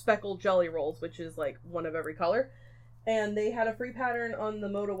speckled jelly rolls, which is like one of every color, and they had a free pattern on the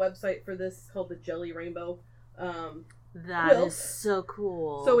Moda website for this called the Jelly Rainbow. That is so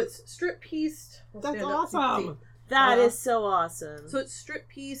cool. So it's strip pieced. That's awesome. That is so awesome. So it's strip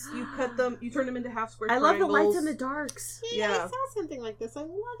piece. You cut them. You turn them into half square. I triangles. love the lights and the darks. Yeah, I saw something like this. I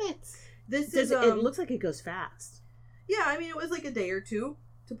love it. This is. It looks like it goes fast. Yeah, I mean it was like a day or two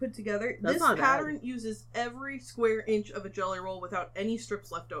to put together. That's this pattern uses every square inch of a jelly roll without any strips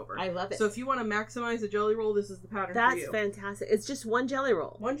left over. I love it. So if you want to maximize a jelly roll, this is the pattern for you. That's fantastic. It's just one jelly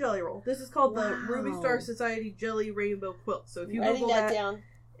roll. One jelly roll. This is called the Ruby Star Society Jelly Rainbow Quilt. So if you Google that, down.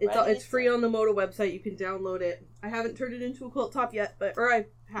 It's free on the Moda website. You can download it. I haven't turned it into a quilt top yet, I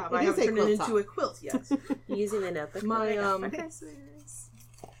haven't turned it into a quilt yet. Using the notebook.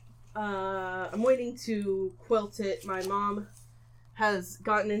 I'm waiting to quilt it. My mom has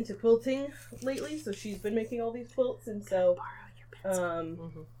gotten into quilting lately, so she's been making all these quilts, and so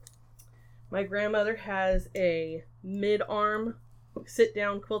my grandmother has a mid-arm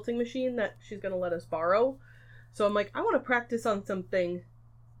sit-down quilting machine that she's going to let us borrow. So I'm like, I want to practice on something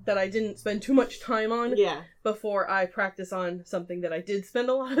that I didn't spend too much time on before I practice on something that I did spend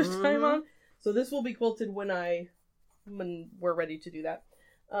a lot of time on. So this will be quilted when we're ready to do that.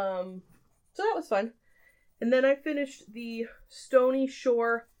 So that was fun. And then I finished the Stony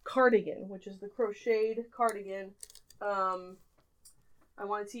Shore cardigan, which is the crocheted cardigan. I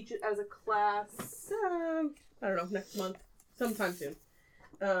want to teach it as a class, I don't know, next month, sometime soon.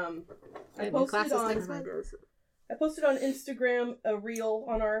 I posted on Instagram a reel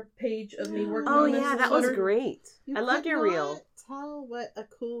on our page of me working on this. Oh yeah, that was great. I loved your reel. Tell what a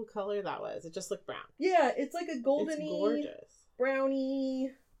cool color that was. It just looked brown. Yeah, it's like a goldeny, it's gorgeous,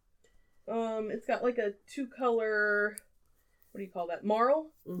 browny. It's got like a 2-color. What do you call that?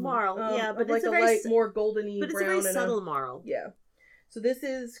 Marl. Marl. Yeah, but like it's a light, more goldeny but it's brown. a very subtle marl. Yeah. So this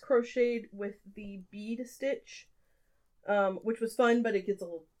is crocheted with the bead stitch, which was fun, but it gets a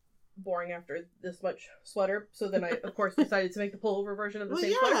little boring after this much sweater. So then I, of course, decided to make the pullover version of the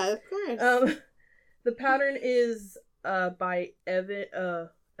same sweater. Yeah, of course. The pattern is by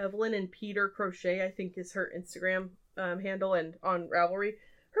Evelyn and Peter Crochet, I think is her Instagram handle, and on Ravelry.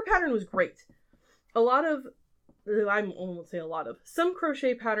 Her pattern was great. Some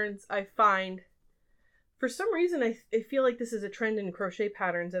crochet patterns I find, for some reason, I feel like this is a trend in crochet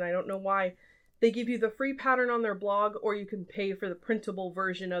patterns, and I don't know why. They give you the free pattern on their blog, or you can pay for the printable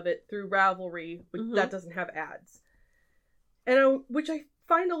version of it through Ravelry, that doesn't have ads. And which I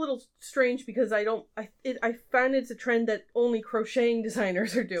find a little strange because I find it's a trend that only crocheting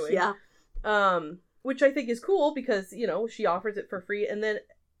designers are doing. Yeah. Which I think is cool because, she offers it for free, and then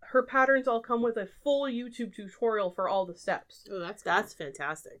her patterns all come with a full YouTube tutorial for all the steps. Oh, that's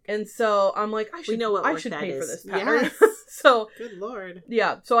fantastic. And so I'm like, I should pay for this pattern. Yes. So good lord.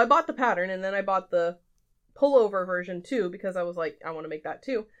 Yeah, so I bought the pattern, and then I bought the pullover version too because I was like, I want to make that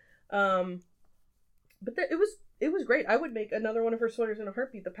too. But it was great. I would make another one of her sweaters in a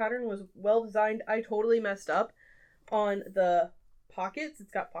heartbeat. The pattern was well designed. I totally messed up on the pockets.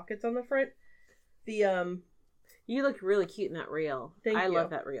 It's got pockets on the front. You look really cute in that reel. Thank you. I love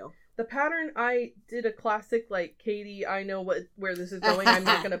that reel. The pattern, I did a classic, like, Katie, I know where this is going. I'm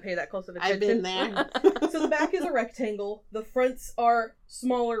not going to pay that close of attention. I've been there. So the back is a rectangle. The fronts are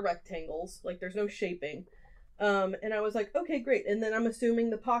smaller rectangles. Like, there's no shaping. And I was like, okay, great. And then I'm assuming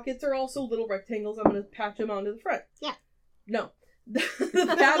the pockets are also little rectangles. I'm going to patch them onto the front. Yeah. No.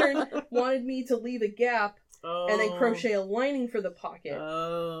 The pattern wanted me to leave a gap and then crochet a lining for the pocket,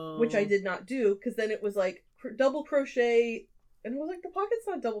 which I did not do, because then it was like double crochet, and I was like, the pocket's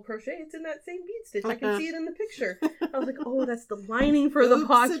not double crochet, it's in that same bead stitch. I can see it in the picture. I was like, oh, that's the lining for the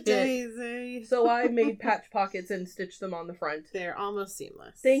pocket. Daisy. So I made patch pockets and stitched them on the front. They're almost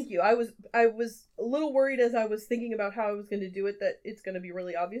seamless. Thank you. I was a little worried as I was thinking about how I was going to do it that it's going to be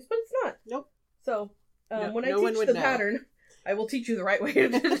really obvious, but it's not. Nope. So when I teach the pattern, I will teach you the right way to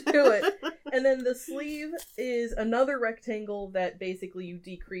do it. And then the sleeve is another rectangle that basically you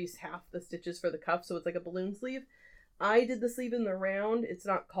decrease half the stitches for the cuff, so it's like a balloon sleeve. I did the sleeve in the round. It's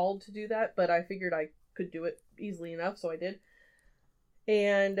not called to do that, but I figured I could do it easily enough, so I did.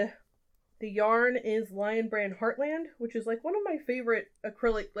 And The yarn is Lion Brand Heartland, which is like one of my favorite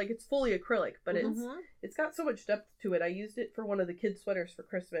acrylic. Like it's fully acrylic, but it's got so much depth to it. I used it for one of the kids' sweaters for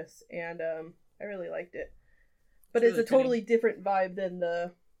Christmas, and I really liked it. But it's really a totally different vibe than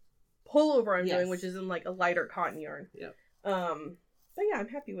the pullover I'm doing, which is in like a lighter cotton yarn. Yep. But yeah, I'm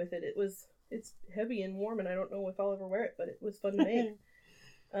happy with it. It's heavy and warm, and I don't know if I'll ever wear it, but it was fun to make.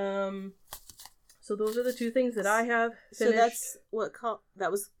 So those are the two things that I have finished. So that's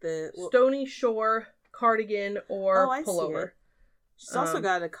that was the Stony Shore cardigan or pullover. She's also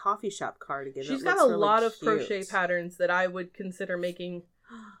got a coffee shop cardigan. She's got a lot of crochet patterns that I would consider making.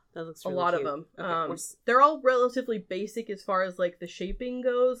 That looks really a lot cute. of them. Okay, they're all relatively basic as far as like the shaping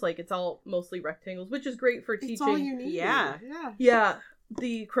goes. Like it's all mostly rectangles, which is great for teaching. It's all you need. Yeah.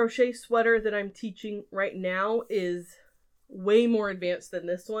 The crochet sweater that I'm teaching right now is way more advanced than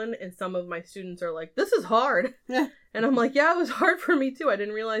this one, and some of my students are like, this is hard. And I'm like, yeah, it was hard for me too. I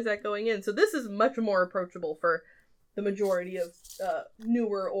didn't realize that going in. So this is much more approachable for the majority of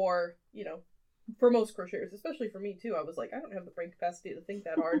newer or, for most crocheters, especially for me too. I was like, I don't have the brain capacity to think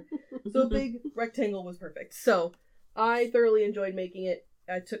that hard. So a big rectangle was perfect. So I thoroughly enjoyed making it.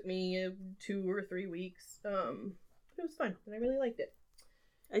 It took me 2 or 3 weeks. It was fun, and I really liked it.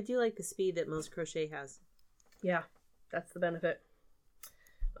 I do like the speed that most crochet has. Yeah, that's the benefit.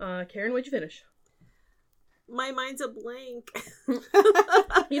 Karen, what'd you finish? My mind's a blank.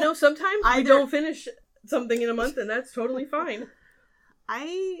 Sometimes I don't finish something in a month, and that's totally fine.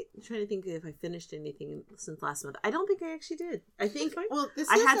 I'm trying to think if I finished anything since last month. I don't think I actually did. I think I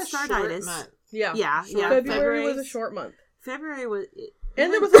had startitis. Month. Yeah. February was a short month. February was,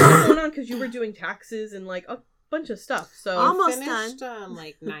 and there was a lot going on because you were doing taxes and like a bunch of stuff. So almost finished, done.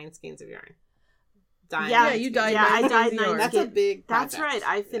 Like 9 skeins of yarn. Yeah, you dyed. Yeah, I dyed 9. That's a big project. That's right.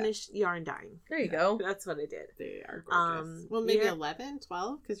 I finished yarn dyeing. There you go. That's what I did. They are gorgeous. Well, maybe 11,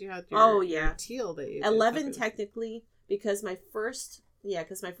 12, because you had your teal that you 11 technically, because my first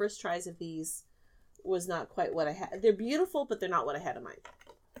tries of these was not quite what I had. They're beautiful, but they're not what I had in mind.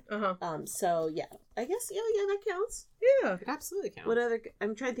 So yeah, I guess that counts. Yeah, it absolutely counts. What other?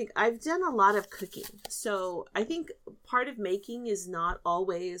 I'm trying to think. I've done a lot of cooking, so I think part of making is not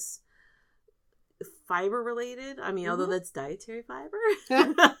always fiber related. I mean, although that's dietary fiber,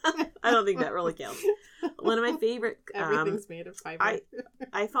 I don't think that really counts. One of my favorite. Everything's made of fiber.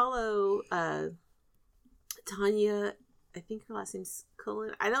 I follow Tanya. I think her last name's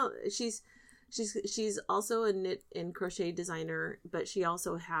Cullen. She's also a knit and crochet designer, but she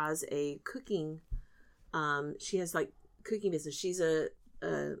also has a cooking. She has like cooking business. She's a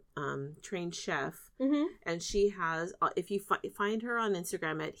trained chef, and she has. If you find her on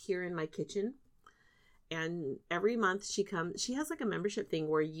Instagram at Here in My Kitchen, and every month she comes. She has like a membership thing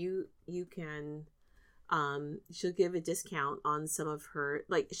where you can. She'll give a discount on some of her,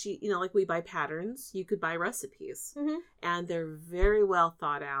 like like we buy patterns, you could buy recipes, and they're very well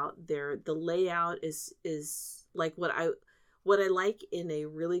thought out. The layout is like what I like in a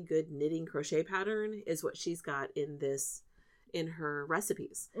really good knitting crochet pattern is what she's got in her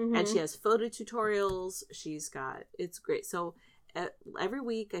recipes, and she has photo tutorials. It's great. So every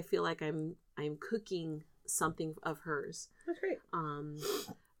week I feel like I'm cooking something of hers. That's great.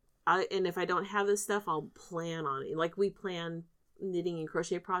 And if I don't have this stuff, I'll plan on it. Like we plan knitting and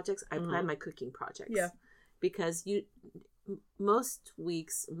crochet projects, I plan my cooking projects. Yeah. Because most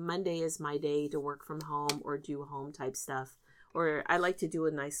weeks, Monday is my day to work from home or do home type stuff. Or I like to do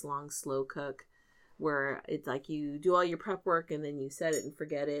a nice long slow cook where it's like you do all your prep work and then you set it and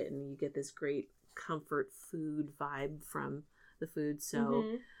forget it and you get this great comfort food vibe from the food.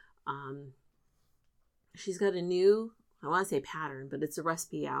 So she's got a new, I want to say pattern, but it's a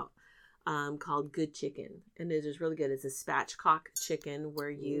recipe out called Good Chicken. And it is really good. It's a spatchcock chicken where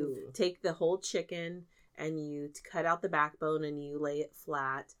you take the whole chicken and you cut out the backbone and you lay it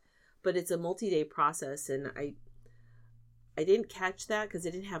flat. But it's a multi-day process, and I didn't catch that because I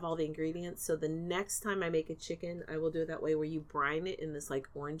didn't have all the ingredients. So the next time I make a chicken, I will do it that way where you brine it in this like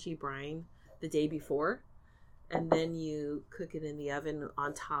orangey brine the day before. And then you cook it in the oven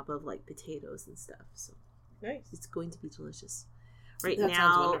on top of like potatoes and stuff. So nice. It's going to be delicious. That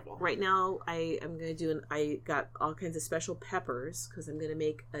sounds wonderful. Right now, I am going to do I got all kinds of special peppers because I'm going to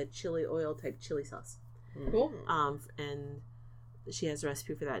make a chili oil type chili sauce. Cool. And she has a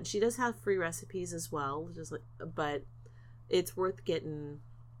recipe for that. And she does have free recipes as well, but it's worth getting.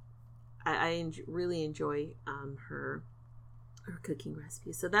 I really enjoy her cooking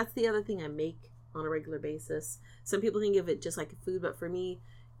recipes. So that's the other thing I make on a regular basis. Some people think of it just like a food, but for me,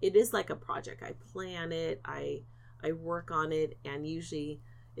 it is like a project. I plan it, I work on it, and usually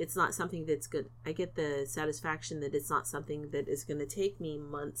it's not something that's good. I get the satisfaction that it's not something that is going to take me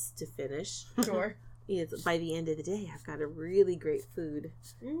months to finish. Sure. By the end of the day, I've got a really great food.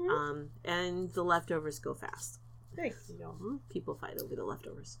 Mm-hmm. And the leftovers go fast. Thanks. People fight over the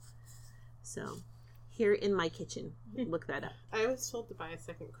leftovers. So, here in my kitchen, look that up. I was told to buy a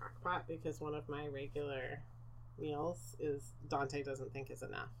second crock pot because one of my regular meals is Dante doesn't think is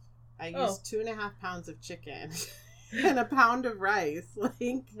enough. I use 2.5 pounds of chicken and a pound of rice.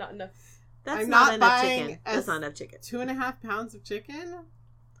 Like, not enough. That's not enough chicken. That's not enough chicken. 2.5 pounds of chicken?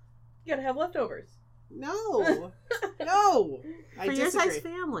 You gotta have leftovers. No. No. For your size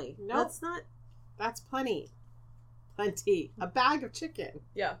family. No. That's plenty. Plenty. A bag of chicken.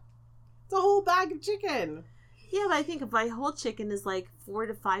 Yeah. It's a whole bag of chicken. Yeah, but I think my whole chicken is like 4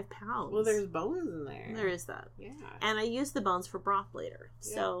 to 5 pounds. Well, there's bones in there. There is that. Yeah. And I use the bones for broth later.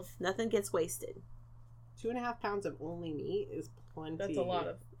 Yeah. So nothing gets wasted. 2.5 pounds of only meat is plenty. That's a lot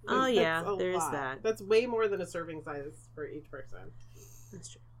of. Oh, yeah. There is that. That's way more than a serving size for each person. That's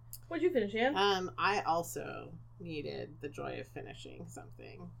true. What'd you finish, Anne? I also needed the joy of finishing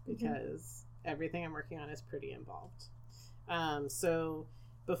something because everything I'm working on is pretty involved. So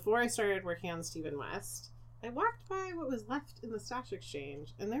before I started working on Stephen West, I walked by what was left in the stash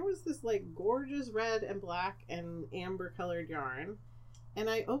exchange, and there was this like gorgeous red and black and amber colored yarn. And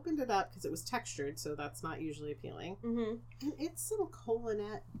I opened it up because it was textured, so that's not usually appealing. Mm-hmm. And it's some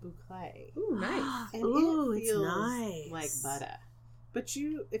Colonet boucle. Ooh, nice. And it feels like butter. But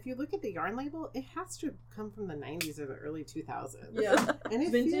if you look at the yarn label, it has to come from the 90s or the early 2000s. Yeah. And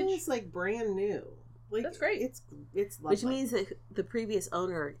it Vintage. feels like brand new. Like, that's great. It's lovely. Which means that the previous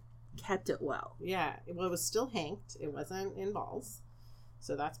owner kept it well. Yeah. Well, it was still hanked. It wasn't in balls.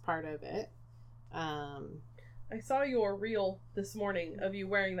 So that's part of it. I saw your reel this morning of you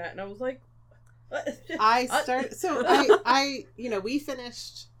wearing that, and I was like... we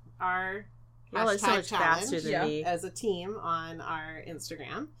finished our... Y'all are so much faster than me. As a team on our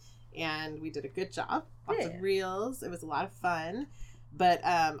Instagram, and we did a good job. Lots of reels. It was a lot of fun. But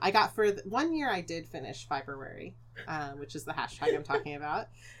I got for 1 year I did finish Fiberwary, which is the hashtag I'm talking about.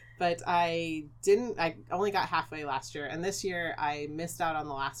 But I only got halfway last year, and this year I missed out on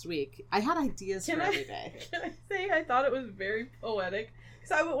the last week. I had ideas for every day. Can I say I thought it was very poetic?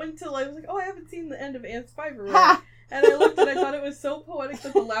 Because I went until I was like, I haven't seen the end of Anne's Fiberwary. And I looked and I thought it was so poetic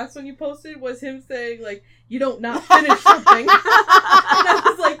that the last one you posted was him saying, like, you don't not finish something. And I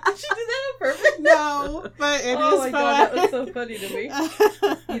was like, did she do that on purpose? No, but it is poetic. Oh my god, that was so funny to me.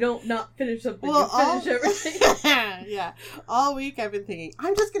 You don't not finish something, you finish everything. Yeah. All week I've been thinking,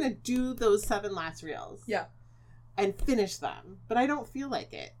 I'm just going to do those 7 last reels. Yeah. And finish them. But I don't feel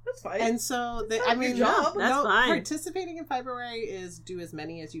like it. That's fine. And so, your job. That's fine. Participating in Fiberwary is do as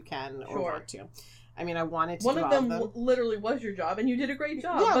many as you can or want to. I mean, I wanted to One do of all them of them. Literally was your job, and you did a great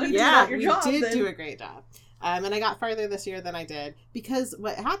job. Yeah, but if it's not your job, we did do a great job. And I got farther this year than I did. Because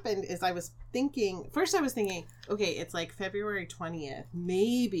what happened is I was thinking, okay, it's like February 20th.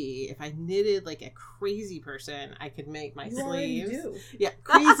 Maybe if I knitted like a crazy person, I could make my sleeves. Do. Yeah,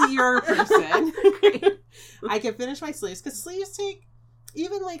 crazier person. I could finish my sleeves. Because sleeves take...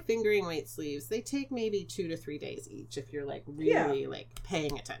 Even like fingering weight sleeves, they take maybe 2 to 3 days each if you're like really like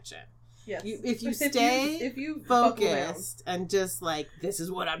paying attention. Yes. If you focused and just like, this is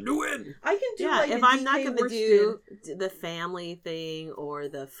what I'm doing. I can do like if I'm not going to do the family thing or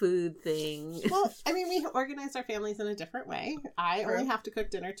the food thing. Well, I mean, we organized our families in a different way. I only have to cook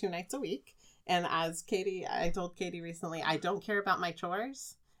dinner 2 nights a week. And as I told Katie recently, I don't care about my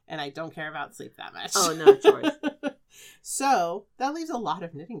chores and I don't care about sleep that much. Oh, no chores. So that leaves a lot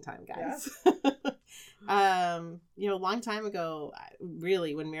of knitting time, guys. Yeah. A long time ago,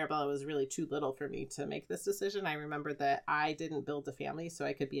 really, when Mirabella was really too little for me to make this decision, I remember that I didn't build a family, so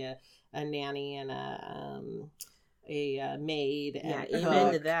I could be a nanny and a maid. And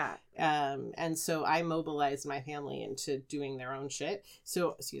amen to that. And so I mobilized my family into doing their own shit.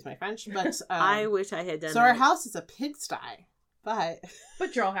 So, excuse my French, but I wish I had done. So our house is a pigsty, but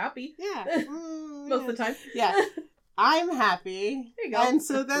you're all happy. Yeah, most of the time. Yeah. I'm happy. There you go. And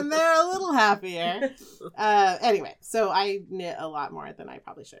so then they're a little happier. Anyway, so I knit a lot more than I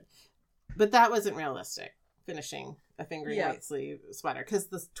probably should. But that wasn't realistic, finishing a fingering weight sleeve sweater. Because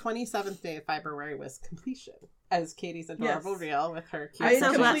the 27th day of Fiberwary was completion. As Katie's adorable reel with her cute I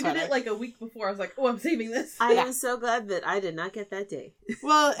completed sweater. it like a week before. I was like, I'm saving this. I am so glad that I did not get that day.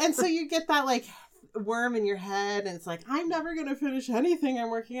 Well, and so you get that like worm in your head. And it's like, I'm never going to finish anything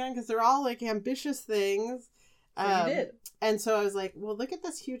I'm working on. Because they're all like ambitious things. So you did. And so I was like, well, look at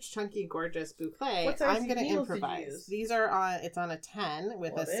this huge, chunky, gorgeous boucle. I'm going to improvise. These are it's on a 10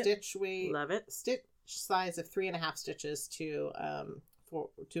 with a stitch weight. Love it. Stitch size of 3.5 stitches to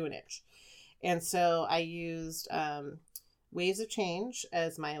to an inch. And so I used Waves of Change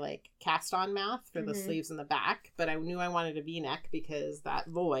as my like cast on math for the sleeves and the back, but I knew I wanted a V-neck because that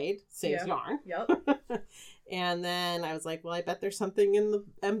void saves yarn. Yep. And then I was like, well, I bet there's something in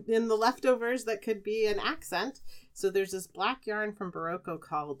the leftovers that could be an accent. So there's this black yarn from Barocco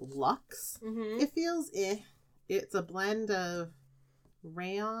called Luxe. It feels it's a blend of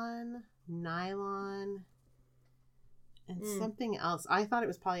rayon, nylon, and something else. I thought it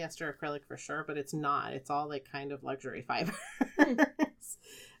was polyester acrylic for sure, but it's not. It's all like kind of luxury fibers.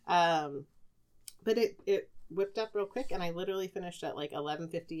 But it whipped up real quick, and I literally finished at like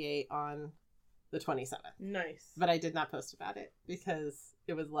 11:58 on the 27th. Nice. But I did not post about it because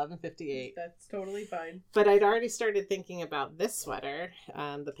it was 11:58. That's totally fine. But I'd already started thinking about this sweater,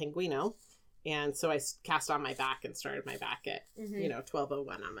 the Pinguino. And so I cast on my back and started my back at,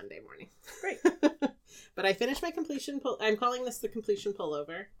 12:01 on Monday morning. Great. But I finished my completion I'm calling this the completion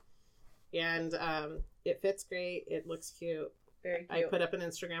pullover. And it fits great. It looks cute. Very cute. I put up an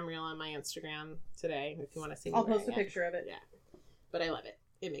Instagram reel on my Instagram today if you want to see me. I'll post a picture of it. Yeah. But I love it.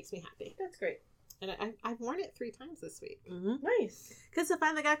 It makes me happy. That's great. And I've worn it 3 times this week. Nice. Because it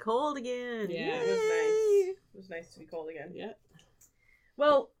finally got cold again. Yeah. It was nice. It was nice to be cold again. Yeah.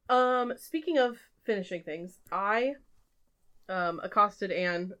 Well, speaking of finishing things, I accosted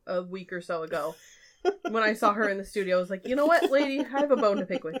Anne a week or so ago when I saw her in the studio. I was like, you know what, lady, I have a bone to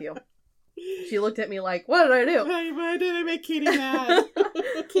pick with you. She looked at me like, what did I do? Why did I make Katie mad?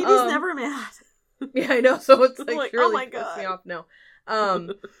 Katie's never mad. Yeah, I know. So it's like oh really my pissed me God. off now.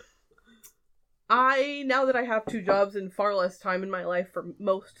 Now that I have 2 jobs and far less time in my life for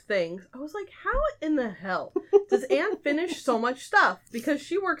most things, I was like, how in the hell does Anne finish so much stuff? Because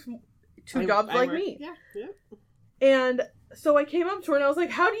she works 2 jobs like me. Yeah. And so I came up to her and I was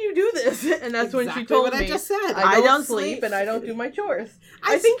like, how do you do this? And that's when she told what me, I just said. I don't sleep and I don't do my chores.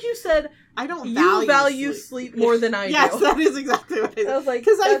 I think you said, I don't you value sleep more than I do. Yes, that is exactly what I said. I was like,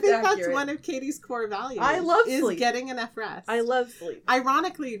 because I think accurate. that's one of Katie's core values. I love is sleep. Getting enough rest. I love sleep.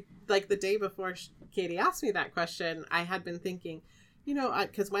 Ironically, like the day before Katie asked me that question, I had been thinking,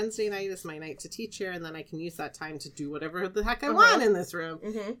 because Wednesday night is my night to teach here, and then I can use that time to do whatever the heck I want in this room.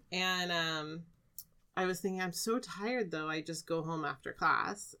 And I was thinking, I'm so tired though. I just go home after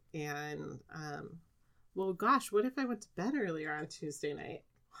class, and well, gosh, what if I went to bed earlier on Tuesday night?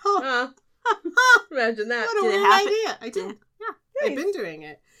 Imagine that. What a weird idea. I did. Yeah, I've been doing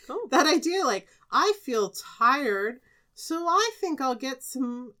it. Cool. That idea, like, I feel tired, so I think I'll get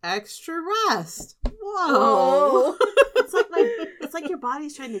some extra rest. Whoa. It's like your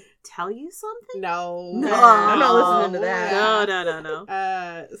body's trying to tell you something? No. I'm not listening to that.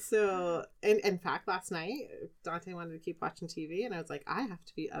 No. So, in fact, last night, Dante wanted to keep watching TV, and I was like, I have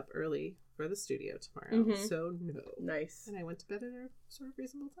to be up early for the studio tomorrow. So, no. Nice. And I went to bed at a sort of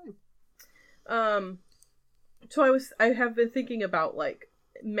reasonable time. So I have been thinking about, like,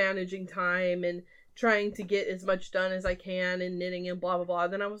 managing time and trying to get as much done as I can and knitting and blah, blah, blah.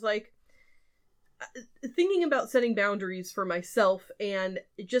 Then I was like, thinking about setting boundaries for myself and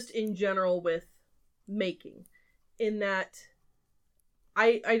just in general with making, in that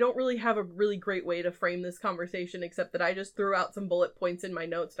I don't really have a really great way to frame this conversation except that I just threw out some bullet points in my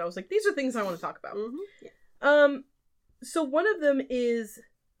notes and I was like, these are things I want to talk about. So one of them is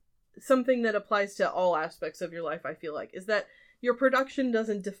something that applies to all aspects of your life, I feel like, is that your production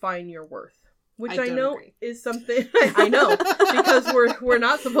doesn't define your worth. Which I know is something I know, because we're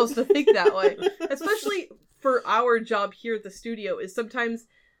not supposed to think that way. Especially for our job here at the studio, is sometimes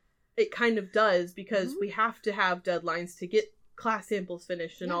it kind of does, because we have to have deadlines to get class samples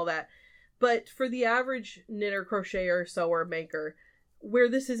finished and all that. But for the average knitter, crocheter, sewer, maker, where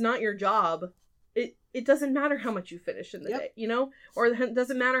this is not your job, it doesn't matter how much you finish in the day, or it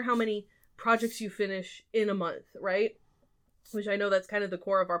doesn't matter how many projects you finish in a month, right? Which I know that's kind of the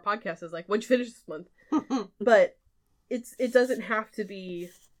core of our podcast, is like, what'd you finish this month? But it doesn't have to be,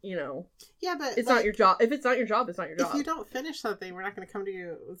 Yeah, but it's not your job. If it's not your job, it's not your job. If you don't finish something, we're not going to come to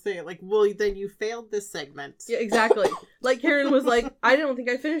you and say, like, well, then you failed this segment. Yeah, exactly. Like, Karen was like, I don't think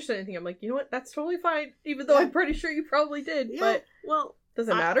I finished anything. I'm like, you know what? That's totally fine. Even though I'm pretty sure you probably did. Yeah. But, well, does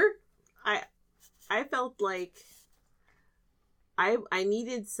it matter? I felt like I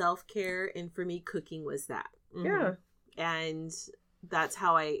needed self-care, and for me, cooking was that. Yeah. And that's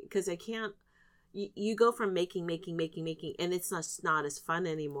how because I can't, you go from making, and it's not as fun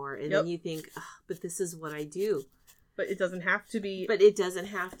anymore. And then you think, but this is what I do. But it doesn't have to be. But it doesn't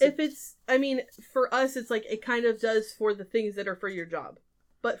have to. If it's, for us, it's like, it kind of does for the things that are for your job.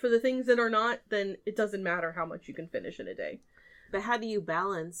 But for the things that are not, then it doesn't matter how much you can finish in a day. But how do you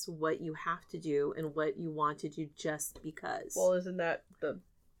balance what you have to do and what you want to do just because? Well, isn't that the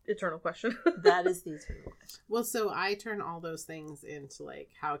eternal question? That is the eternal question. Well, so I turn all those things into, like,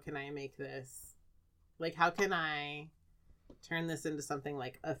 how can I make this, like, how can I turn this into something,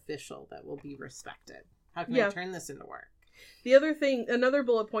 like, official that will be respected? How can I turn this into work? The other thing, another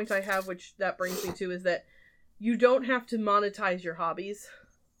bullet point I have, which that brings me to, is that you don't have to monetize your hobbies,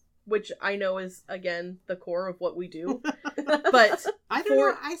 which I know is, again, the core of what we do. But I don't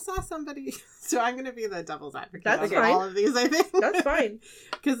know. I saw somebody, so I'm going to be the devil's advocate for all of these, I think. That's fine.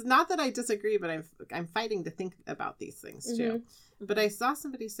 Because not that I disagree, but I'm fighting to think about these things too. Mm-hmm. But I saw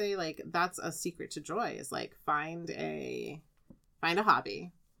somebody say, like, that's a secret to joy, is like find a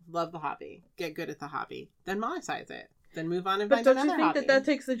hobby, love the hobby, get good at the hobby, then monetize it, then move on and find another hobby. But don't you think that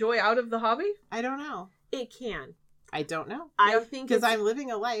takes the joy out of the hobby? I don't know. It can. I don't know. I think because I'm living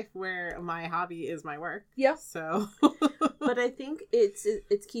a life where my hobby is my work. Yeah. So, but I think it's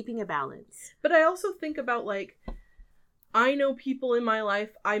keeping a balance. But I also think about, like, I know people in my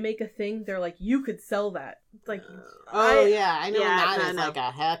life. I make a thing. They're like, you could sell that. It's like, I know that is like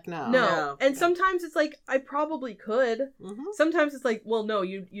a heck no. No, and sometimes it's like I probably could. Mm-hmm. Sometimes it's like, well, no,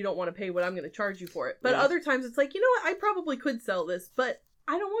 you don't want to pay what I'm going to charge you for it. But other times it's like, you know what, I probably could sell this, but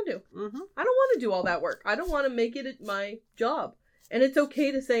I don't want to. Mm-hmm. I don't want to do all that work. I don't want to make it my job. And it's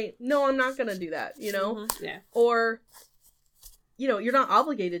okay to say, no, I'm not going to do that, you know? Mm-hmm. Yeah. Or, you know, you're not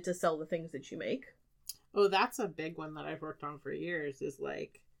obligated to sell the things that you make. Oh, that's a big one that I've worked on for years, is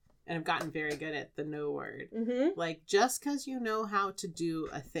like, and I've gotten very good at the no word. Mm-hmm. Like, just because you know how to do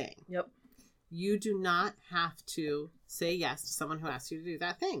a thing. Yep. You do not have to say yes to someone who asks you to do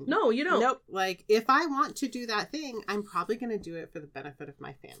that thing. No, you don't. Nope. Like, if I want to do that thing, I'm probably going to do it for the benefit of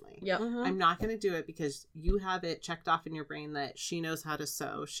my family. Yep. Mm-hmm. I'm not going to do it because you have it checked off in your brain that she knows how to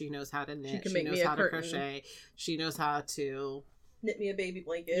sew, she knows how to knit, she knows how to crochet, she knows how to knit me a baby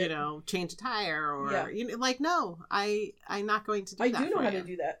blanket, you know, change a tire, or you know, like, no, I'm not going to do that. I do know how to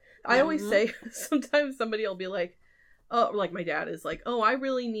do that. I always say, sometimes somebody will be like, oh, like my dad is like, oh, I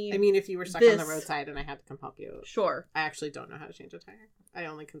really need. I mean, if you were stuck on the roadside and I had to come help you, sure. I actually don't know how to change a tire. I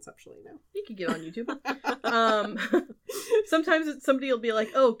only conceptually know. You could get on YouTube. Sometimes somebody will be like,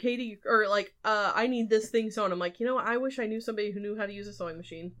 oh, Katie, or like, I need this thing sewn. I'm like, you know what? I wish I knew somebody who knew how to use a sewing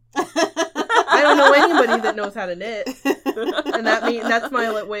machine. I don't know anybody that knows how to knit, and that's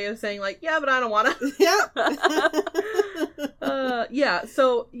my way of saying, like, yeah, but I don't want to. Yeah.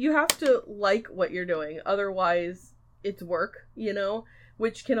 So you have to like what you're doing, otherwise it's work, you know,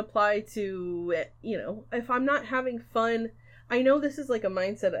 which can apply to, you know, if I'm not having fun. I know this is like a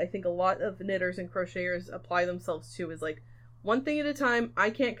mindset I think a lot of knitters and crocheters apply themselves to, is like, one thing at a time. I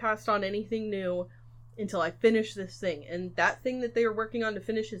can't cast on anything new until I finish this thing, and that thing that they are working on to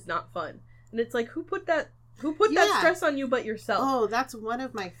finish is not fun. And it's like, who put that stress on you but yourself? Oh, that's one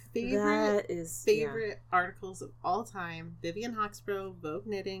of my favorite articles of all time. Vivian Hawksborough, Vogue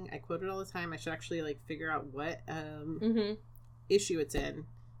Knitting. I quote it all the time. I should actually like figure out what issue it's in.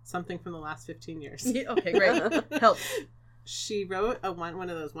 Something from the last 15 years. Okay, great. Help. She wrote one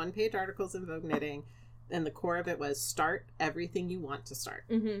of those one-page articles in Vogue Knitting, and the core of it was start everything you want to start.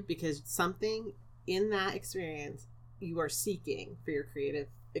 Mm-hmm. Because something in that experience you are seeking for your creative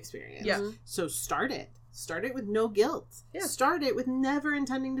experience. Yeah. So start it. Start it with no guilt. Yeah. Start it with never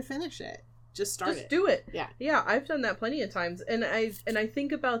intending to finish it. Just start it. Just do it. Yeah. Yeah, I've done that plenty of times. And I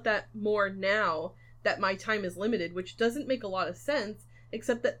think about that more now that my time is limited, which doesn't make a lot of sense,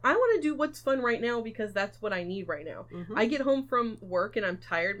 except that I want to do what's fun right now because that's what I need right now. Mm-hmm. I get home from work and I'm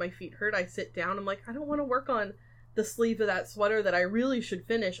tired, my feet hurt, I sit down, I'm like, I don't want to work on the sleeve of that sweater that I really should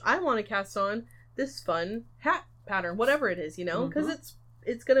finish. I want to cast on this fun hat pattern, whatever it is, you know, because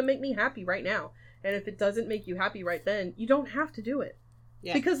it's going to make me happy right now. And if it doesn't make you happy right then, you don't have to do it.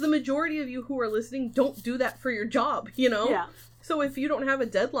 Yeah. Because the majority of you who are listening don't do that for your job, you know? Yeah. So if you don't have a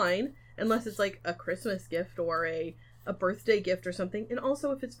deadline, unless it's like a Christmas gift or a birthday gift or something, and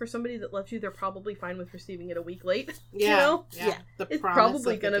also if it's for somebody that loves you, they're probably fine with receiving it a week late. Yeah. You know? Yeah. It's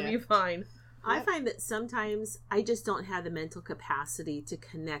probably going to be fine. I find that sometimes I just don't have the mental capacity to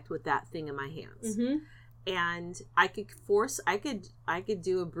connect with that thing in my hands. Mm-hmm. And I could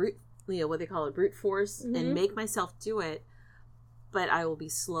do a brute, you know, what they call it, brute force, and make myself do it, but I will be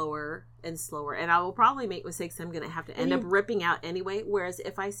slower and slower, and I will probably make mistakes I'm going to have to end up ripping out anyway. Whereas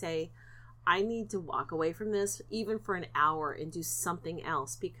if I say, I need to walk away from this even for an hour and do something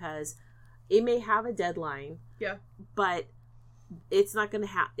else, because it may have a deadline, but it's not going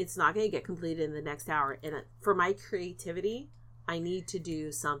to get completed in the next hour. And for my creativity, I need to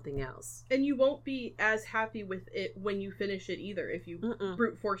do something else. And you won't be as happy with it when you finish it either if you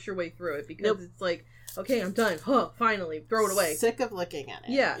brute force your way through it, because it's like, okay, I'm done. Finally, throw it away. Sick of looking at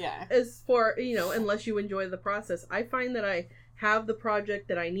it. Yeah. As for, unless you enjoy the process. I find that I have the project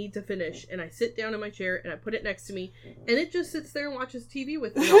that I need to finish, and I sit down in my chair and I put it next to me, and it just sits there and watches TV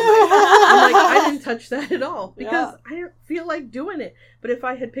with me all night. I'm like, I didn't touch that at all because I didn't feel like doing it. But if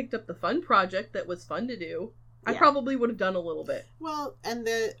I had picked up the fun project that was fun to do, I probably would have done a little bit. Well, and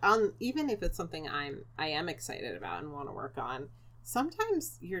even if it's something I am excited about and want to work on,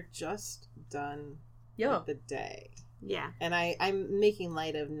 sometimes you're just done with the day. Yeah. And I'm making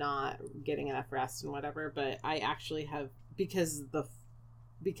light of not getting enough rest and whatever, but I actually have, because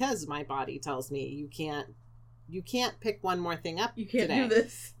my body tells me you can't pick one more thing up. You can't today. do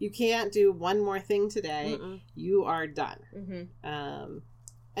this. You can't do one more thing today. You are done. Mm-hmm.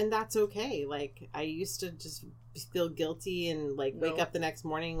 And that's okay. Like, I used to just feel guilty and like wake up the next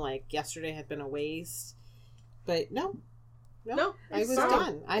morning like yesterday had been a waste. But no, I was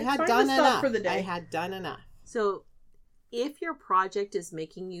done. I had done enough for the day. I had done enough. So if your project is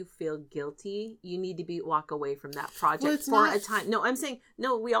making you feel guilty, you need to walk away from that project a time. No, I'm saying,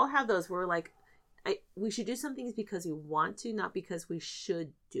 no, we all have those where we're like, we should do some things because we want to, not because we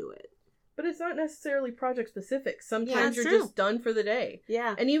should do it. But it's not necessarily project specific. Sometimes you're just done for the day.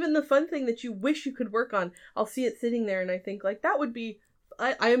 Yeah. And even the fun thing that you wish you could work on, I'll see it sitting there and I think like that would be,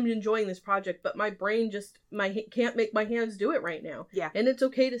 I am enjoying this project, but my brain can't make my hands do it right now. Yeah. And it's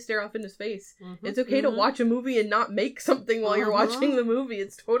okay to stare off into space. Mm-hmm. It's okay to watch a movie and not make something while you're watching the movie.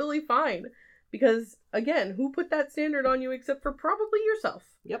 It's totally fine. Because again, who put that standard on you except for probably yourself?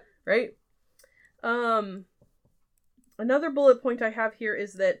 Yep. Right? Another bullet point I have here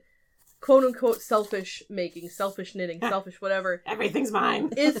is that quote unquote selfish making, selfish knitting, selfish whatever. Everything's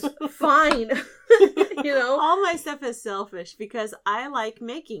mine. It's fine. All my stuff is selfish because I like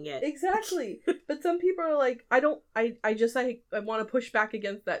making it. Exactly. But some people are like, I want to push back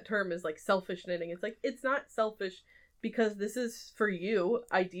against that term as like selfish knitting. It's like, it's not selfish because this is for you,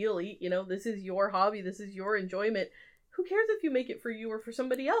 ideally. This is your hobby. This is your enjoyment. Who cares if you make it for you or for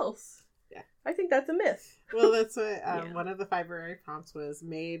somebody else? Yeah. I think that's a myth. Well, that's what one of the February prompts was,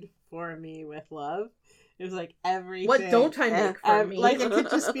 made for me with love. It was like everything. What don't I make for me? Like, it could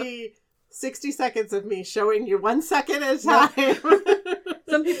just be 60 seconds of me showing you 1 second at a time.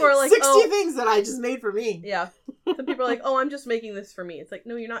 Some people are like, 60 things that I just made for me. Yeah. Some people are like, I'm just making this for me. It's like,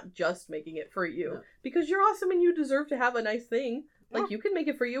 no, you're not just making it for you. No. Because you're awesome and you deserve to have a nice thing. Like, you can make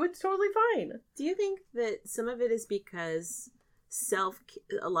it for you. It's totally fine. Do you think that some of it is because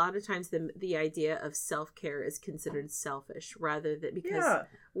a lot of times the idea of self-care is considered selfish rather than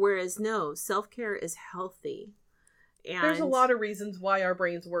whereas no, self-care is healthy. And there's a lot of reasons why our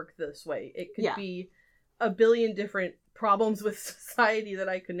brains work this way. It could be a billion different problems with society that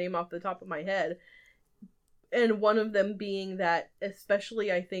I could name off the top of my head. And one of them being that,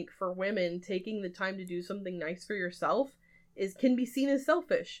 especially I think for women, taking the time to do something nice for yourself can be seen as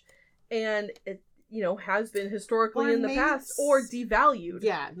selfish. And it has been historically in the past, or devalued.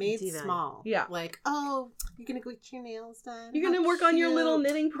 Yeah, made small. Yeah. Like, oh, you're going to get your nails done. You're going to work on your little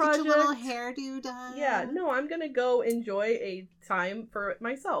knitting project. Get your little hairdo done. Yeah, no, I'm going to go enjoy a time for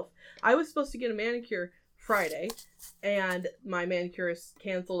myself. I was supposed to get a manicure Friday, and my manicurist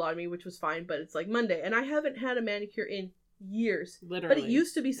canceled on me, which was fine, but it's like Monday, and I haven't had a manicure in years. Literally. But it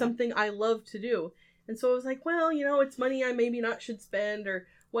used to be something I loved to do. And so I was like, well, it's money I maybe not should spend or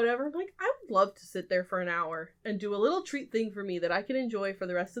whatever. I'm like, I would love to sit there for an hour and do a little treat thing for me that I can enjoy for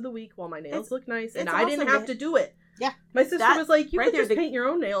the rest of the week while my nails look nice, and I didn't have to do it. Yeah. My sister was like, you could just paint your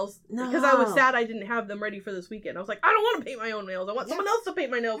own nails. No. Because I was sad I didn't have them ready for this weekend. I was like, I don't want to paint my own nails. I want someone else to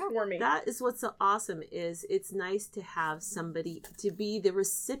paint my nails for me. That is what's so awesome is it's nice to have somebody to be the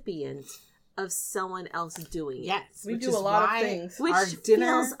recipient of someone else doing it. Yes. We do a lot of things. Which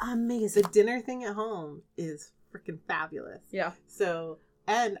feels amazing. The dinner thing at home is freaking fabulous. Yeah. So...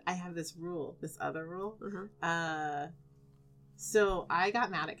 And I have this other rule. So I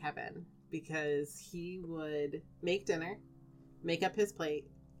got mad at Kevin because he would make dinner, make up his plate,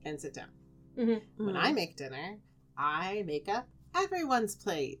 and sit down. Mm-hmm. When I make dinner, I make up everyone's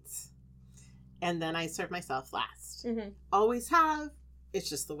plates. And then I serve myself last. Mm-hmm. Always have. It's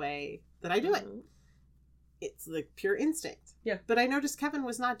just the way that I do it. It's like pure instinct. Yeah. But I noticed Kevin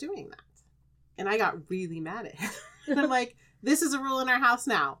was not doing that. And I got really mad at him. And I'm like, this is a rule in our house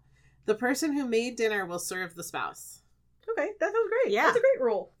now. The person who made dinner will serve the spouse. Okay, that sounds great. Yeah. That's a great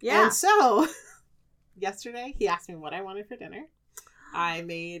rule. Yeah. And so, yesterday, he asked me what I wanted for dinner.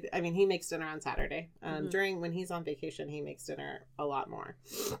 He makes dinner on Saturday. When he's on vacation, he makes dinner a lot more.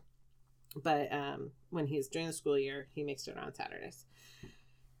 But when he's during the school year, he makes dinner on Saturdays.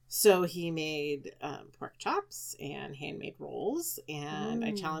 So he made pork chops and handmade rolls, and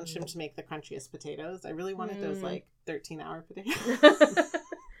I challenged him to make the crunchiest potatoes. I really wanted those 13-hour potatoes.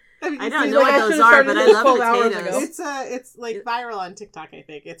 I don't know what those are, but I love potatoes. It's like viral on TikTok, I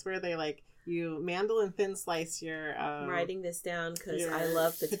think. It's where they like you mandolin thin slice your. I'm writing this down because I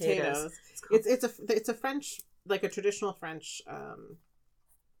love potatoes. It's a French, like a traditional French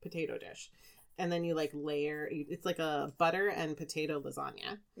potato dish. And then you like layer, it's like a butter and potato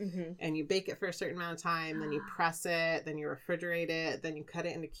lasagna. Mm-hmm. And you bake it for a certain amount of time, then you press it, then you refrigerate it, then you cut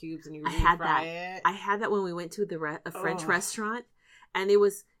it into cubes and you refry it. I had that when we went to a French restaurant, and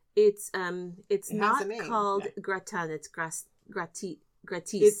it's not called gratin, it's gratis.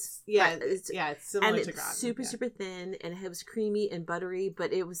 It's similar and to gratin. It's super thin, and it was creamy and buttery,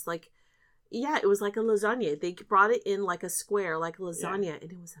 but it was like it was like a lasagna. They brought it in like a square, like a lasagna,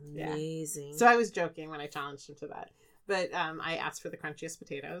 and it was amazing. Yeah. So I was joking when I challenged him to that. But I asked for the crunchiest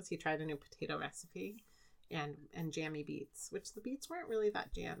potatoes. He tried a new potato recipe and jammy beets, which the beets weren't really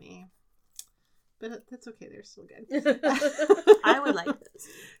that jammy. But that's okay. They're still good. I would like those.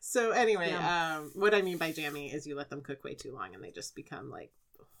 So anyway, what I mean by jammy is you let them cook way too long and they just become like...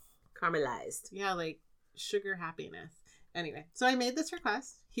 caramelized. Yeah, like sugar happiness. Anyway, so I made this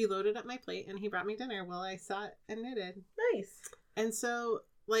request. He loaded up my plate and he brought me dinner while I sat and knitted. Nice. And so,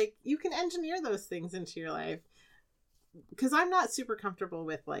 like, you can engineer those things into your life. Because I'm not super comfortable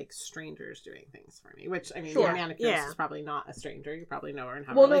with, like, strangers doing things for me. Which, I mean, your manicurist is probably not a stranger. You probably know her and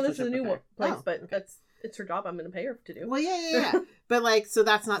have a relationship this is a new place, but it's her job. I'm going to pay her to do. Well, yeah. But, like, so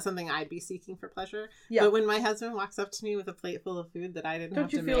that's not something I'd be seeking for pleasure. Yeah. But when my husband walks up to me with a plate full of food that I didn't have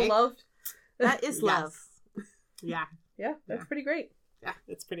to make... Don't you feel loved? That is love. Yeah. Yeah, that's pretty great. Yeah,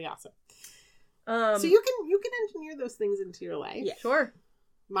 it's pretty awesome. So you can engineer those things into your life. Yeah, sure.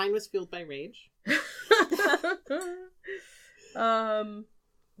 Mine was fueled by rage.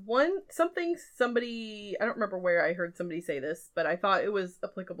 Somebody, I don't remember where I heard somebody say this, but I thought it was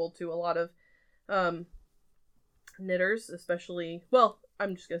applicable to a lot of knitters, especially, well,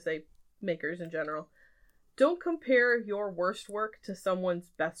 I'm just going to say makers in general. Don't compare your worst work to someone's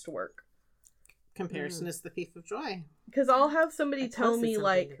best work. Comparison is the thief of joy. Because I'll have somebody tell me,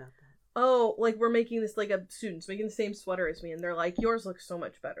 like, oh, like, we're making this, like, a student's making the same sweater as me, and they're like, yours looks so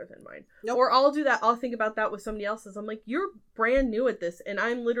much better than mine. Nope. Or I'll do that, I'll think about that with somebody else's. I'm like, you're brand new at this, and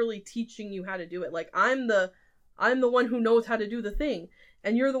I'm literally teaching you how to do it. Like, I'm the one who knows how to do the thing,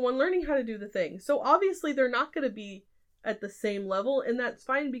 and you're the one learning how to do the thing. So obviously they're not going to be at the same level, and that's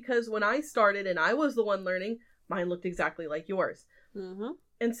fine, because when I started and I was the one learning, mine looked exactly like yours. Mm-hmm.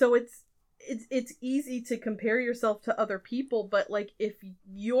 And so it's easy to compare yourself to other people, but, like, if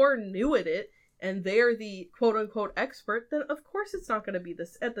you're new at it and they're the quote-unquote expert, then of course it's not going to be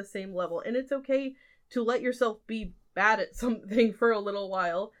at the same level. And it's okay to let yourself be bad at something for a little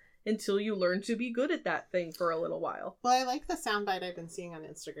while until you learn to be good at that thing for a little while. Well, I like the soundbite I've been seeing on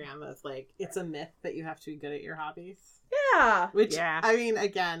Instagram of, like, it's a myth that you have to be good at your hobbies. Yeah. Which, I mean,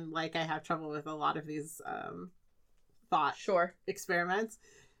 again, like, I have trouble with a lot of these thought experiments.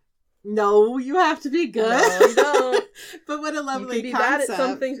 No, you have to be good. No, you don't. But what a lovely you can be concept. Bad at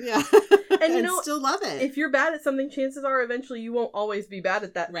something. Yeah. And you know, still love it. If you're bad at something, chances are eventually you won't always be bad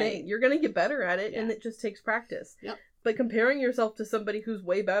at that thing. You're going to get better at it, and it just takes practice. Yep. But comparing yourself to somebody who's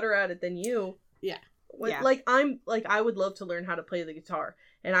way better at it than you. Yeah. Like, I would love to learn how to play the guitar,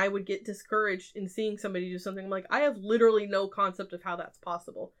 and I would get discouraged in seeing somebody do something. I'm like, I have literally no concept of how that's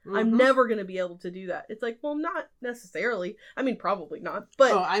possible. Mm-hmm. I'm never going to be able to do that. It's like, well, not necessarily. I mean, probably not.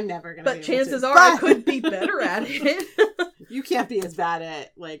 But I'm never going to. But chances are I could be better at it. You can't be as bad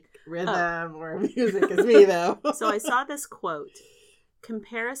at, like, rhythm or music as me, though. So I saw this quote: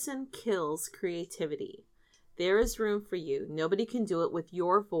 "Comparison kills creativity. There is room for you. Nobody can do it with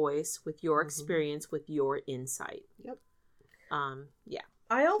your voice, with your experience, with your insight." Yep. Yeah.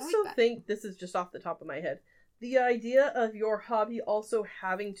 I also think, this is just off the top of my head, the idea of your hobby also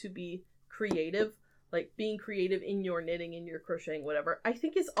having to be creative, like being creative in your knitting, in your crocheting, whatever, I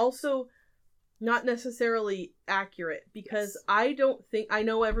think is also not necessarily accurate, because I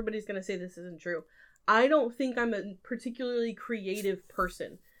know everybody's going to say this isn't true. I don't think I'm a particularly creative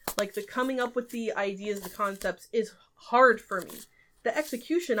person. Like, the coming up with the ideas, the concepts is hard for me. The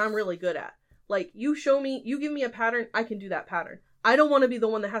execution I'm really good at. Like, you give me a pattern, I can do that pattern. I don't want to be the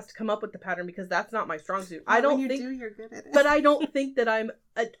one that has to come up with the pattern, because that's not my strong suit. You're good at it. But I don't think that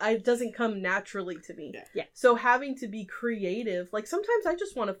it doesn't come naturally to me. Yeah. So having to be creative, like, sometimes I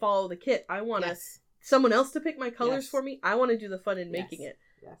just want to follow the kit. I want someone else to pick my colors for me. I want to do the fun in making it.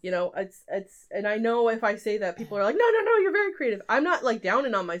 Yes. You know, it's, and I know if I say that, people are like, no, you're very creative. I'm not, like,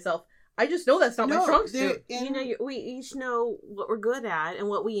 downing on myself. I just know that's not my strong suit. We each know what we're good at and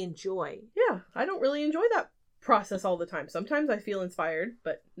what we enjoy. Yeah, I don't really enjoy that process all the time. Sometimes I feel inspired,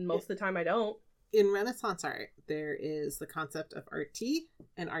 but most of the time I don't. In Renaissance art, there is the concept of arti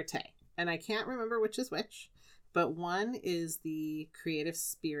and arte. And I can't remember which is which, but one is the creative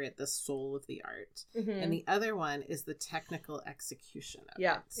spirit, the soul of the art. Mm-hmm. And the other one is the technical execution of it.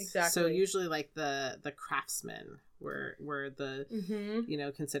 Yeah, exactly. So usually like the craftsmen were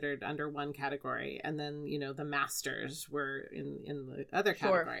the, considered under one category. And then, the masters were in the other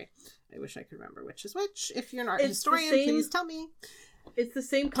category. Sure. I wish I could remember which is which. If you're an art historian, please tell me. It's the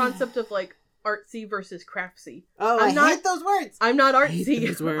same concept of like artsy versus craftsy. Oh, I hate those words. I'm not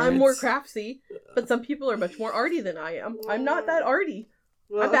artsy. I'm more craftsy. But some people are much more arty than I am. I'm not that arty.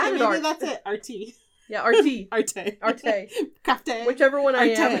 Well, I'm bad at art. That's it. Arty. Yeah, arty. Arte. Crafty. Whichever one I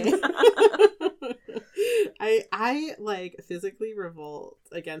am. I like physically revolt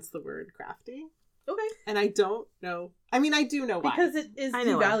against the word crafty. Okay. And I don't know. I mean, I do know why. Because it is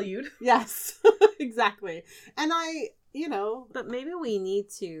devalued. Yes. Exactly. And But maybe we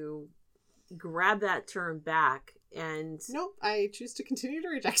need to grab that term back and... Nope. I choose to continue to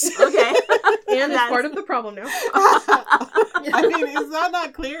reject it. Okay. And that's part of the problem now. I mean, is that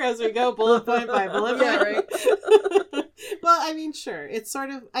not clear as we go bullet point by bullet point? Yeah, right. Well, I mean, sure. It's sort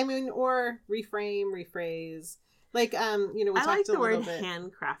of, or reframe, rephrase. Like, we talked I like the word bit.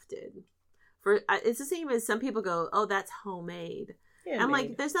 handcrafted. It's the same as some people go, oh, that's homemade. Handmade. I'm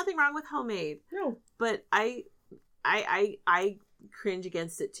like, there's nothing wrong with homemade. No. But I cringe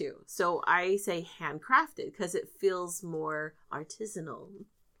against it too. So I say handcrafted because it feels more artisanal.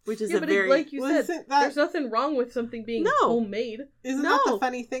 Which is like you said, there's nothing wrong with something being homemade. Isn't that the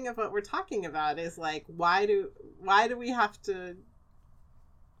funny thing of what we're talking about? Is like, why do we have to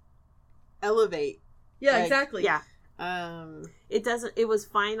elevate? Yeah, exactly. Yeah. It was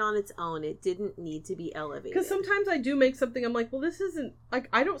fine on its own. It didn't need to be elevated. Because sometimes I do make something, I'm like, well, this isn't, like,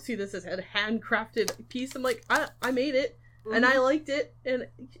 I don't see this as a handcrafted piece. I'm like, I made it, and I liked it, and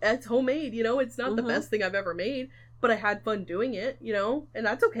it's homemade, it's not the best thing I've ever made, but I had fun doing it, and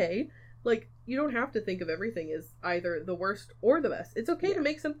that's okay. Like, you don't have to think of everything as either the worst or the best. It's okay to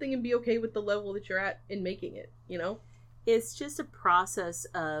make something and be okay with the level that you're at in making it, It's just a process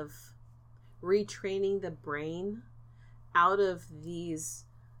of retraining the brain out of these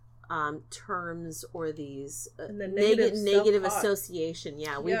terms or these negative association.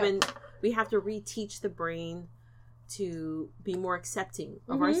 We have to reteach the brain to be more accepting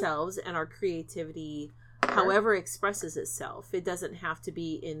of ourselves and our creativity, however it expresses itself. It doesn't have to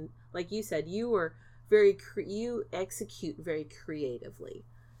be in, like you said, you execute very creatively.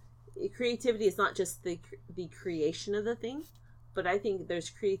 Creativity is not just the creation of the thing, but I think there's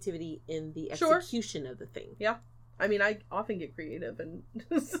creativity in the execution of the thing. Yeah. I mean, I often get creative and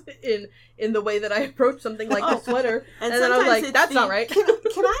in the way that I approach something like the sweater, and then I'm like, "That's not right." Can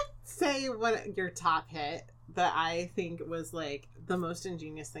I say what your top hit that I think was like the most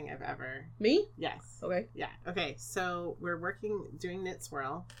ingenious thing I've ever? Me? Yes. Okay. Yeah. Okay. So we're doing Knit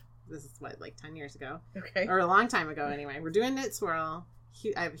Swirl. This is like 10 years ago. Okay. Or a long time ago, anyway. We're doing Knit Swirl.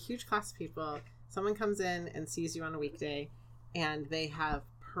 I have a huge class of people. Someone comes in and sees you on a weekday, and they have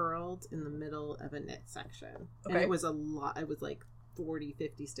purled in the middle of a knit section. And it was a lot. It was like 40,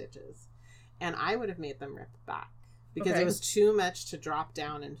 50 stitches. And I would have made them rip back because it was too much to drop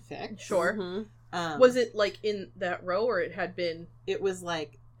down and fix. Sure. Mm-hmm. Was it like in that row, or it had been? It was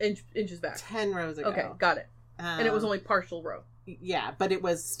like inches back. 10 rows ago. Okay, got it. And it was only partial row. Yeah, but it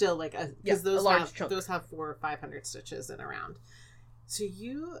was still like because those have 400 or 500 stitches in a round. So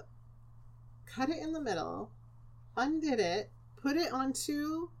you cut it in the middle, undid it, put it on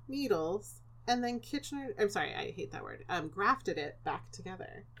 2 needles, and then I hate that word. Grafted it back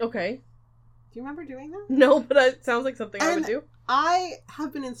together. Okay. Do you remember doing that? No, but it sounds like something I would do. I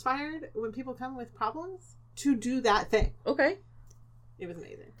have been inspired when people come with problems to do that thing. Okay. It was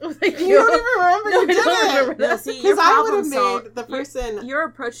amazing. Oh, thank you. You don't even remember you did it. No, see, because I would have made the person. Your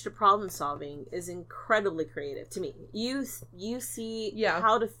approach to problem solving is incredibly creative to me. You see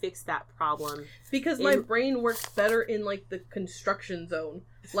how to fix that problem because my brain works better in like the construction zone,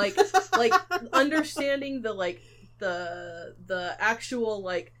 like understanding the actual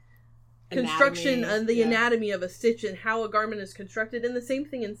like construction and the anatomy of a stitch and how a garment is constructed. And the same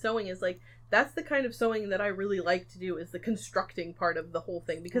thing in sewing is like. That's the kind of sewing that I really like to do is the constructing part of the whole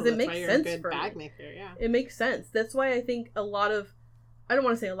thing because it makes sense for me. Bag maker, yeah. It makes sense. That's why I think I don't want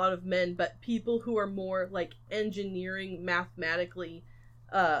to say a lot of men, but people who are more like engineering, mathematically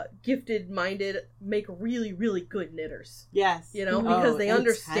gifted minded make really, really good knitters. Yes. Because they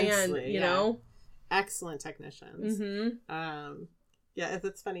understand, Excellent technicians. Mm-hmm. Yeah,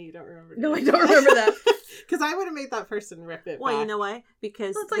 it's funny you don't remember. No, I don't remember that. Because I would have made that person rip it Well, back. you know why?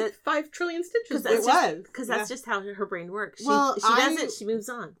 Because it's like 5 trillion stitches. Because that's just how her brain works. She does it, she moves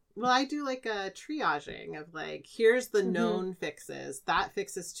on. Well, I do like a triaging of like, here's the known fixes. That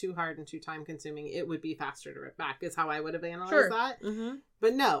fix is too hard and too time consuming. It would be faster to rip back is how I would have analyzed that. Mm-hmm.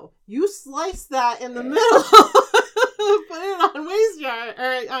 But no, you slice that in the middle, put it on waist yarn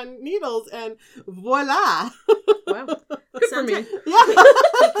or on needles, and voila. Wow. Good for me. Yeah.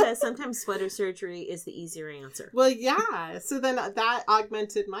 Because sometimes sweater surgery is the easier answer. Well, yeah. So then that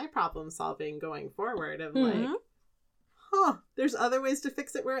augmented my problem solving going forward of like, there's other ways to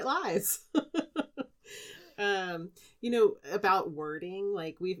fix it where it lies. About wording,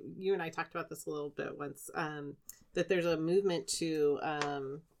 like you and I talked about this a little bit once, that there's a movement to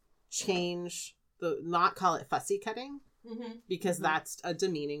change not call it fussy cutting, because that's a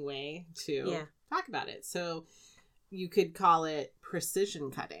demeaning way to talk about it. So you could call it precision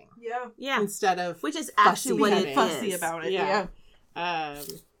cutting. Yeah. Instead of which is actually what it is. Fussy about it. Yeah.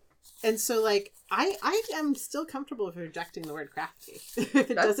 And so like I am still comfortable with rejecting the word crafty if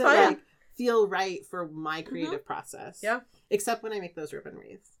it doesn't like feel right for my creative process. Yeah. Except when I make those ribbon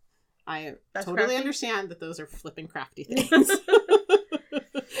wreaths. I That's totally crafty? understand that those are flipping crafty things.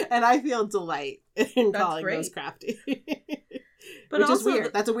 And I feel delight in calling those crafty. But which also, is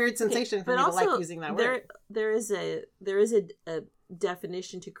weird. That's a weird sensation for me to like using that word. There is a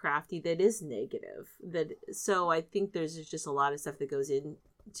definition to crafty that is negative. So I think there's just a lot of stuff that goes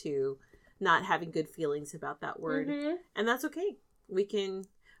into not having good feelings about that word. And that's okay.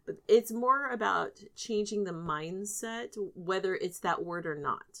 But it's more about changing the mindset, whether it's that word or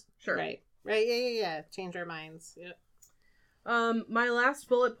not. Sure. Right. Yeah. Change our minds. Yep. My last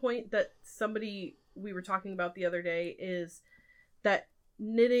bullet point that we were talking about the other day is that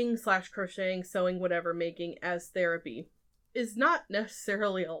knitting / crocheting, sewing, whatever, making as therapy is not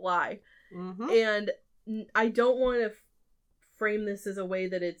necessarily a lie. And I don't want to frame this as a way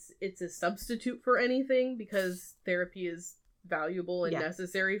that it's a substitute for anything, because therapy is valuable and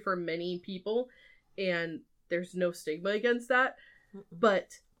necessary for many people, and there's no stigma against that.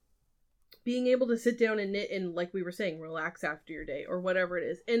 But being able to sit down and knit and, like we were saying, relax after your day or whatever it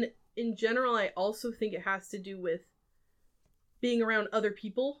is. And in general, I also think it has to do with being around other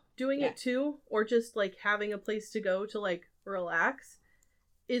people doing it too, or just like having a place to go to like relax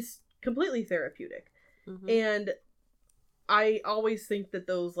is completely therapeutic. And I always think that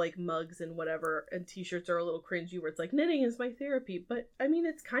those like mugs and whatever and t-shirts are a little cringy where it's like, knitting is my therapy, but I mean,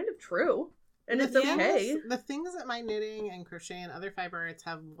 it's kind of true. And it's okay. The things that my knitting and crochet and other fiber arts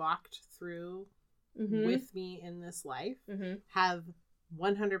have walked through with me in this life have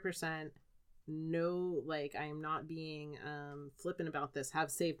 100% no, like, I am not being flippant about this,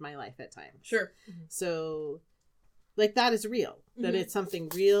 have saved my life at times. Sure. So, like, that is real. That it's something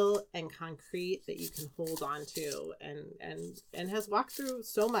real and concrete that you can hold on to and has walked through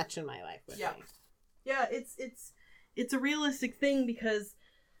so much in my life with me. Yeah, it's a realistic thing, because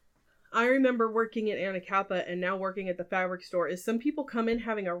I remember working at Anacapa and now working at the fabric store is some people come in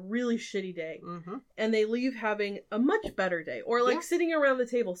having a really shitty day and they leave having a much better day. Or like sitting around the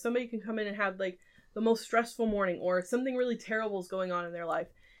table, somebody can come in and have like the most stressful morning, or something really terrible is going on in their life.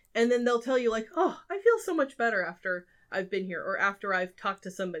 And then they'll tell you like, oh, I feel so much better after I've been here or after I've talked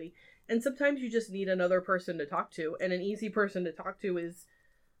to somebody. And sometimes you just need another person to talk to. And an easy person to talk to is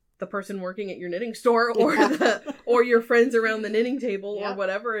the person working at your knitting store or or your friends around the knitting table or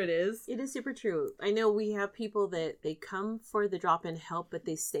whatever it is. It is super true. I know we have people that they come for the drop-in help, but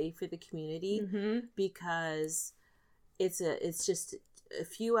they stay for the community because it's just a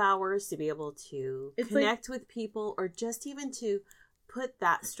few hours to be able to connect with people, or just even to put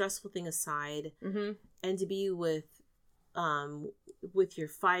that stressful thing aside and to be with your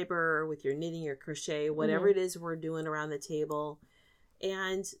fiber, with your knitting, your crochet, whatever it is we're doing around the table.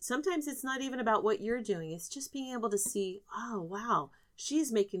 And sometimes it's not even about what you're doing. It's just being able to see, oh, wow,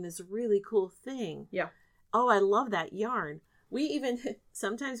 she's making this really cool thing. Yeah. Oh, I love that yarn.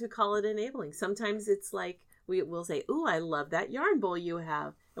 Sometimes we call it enabling. Sometimes it's like, we'll say, ooh, I love that yarn bowl you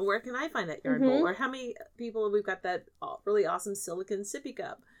have. And where can I find that yarn bowl? Or how many people we've got that really awesome silicone sippy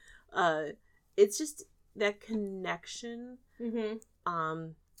cup. It's just that connection.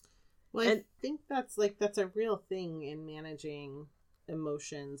 Well, I think that's a real thing in managing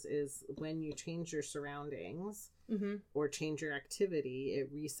emotions, is when you change your surroundings or change your activity,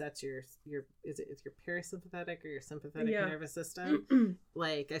 it resets your is it your parasympathetic or your sympathetic nervous system.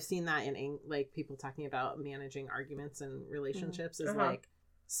 Like, I've seen that in like people talking about managing arguments and relationships is like,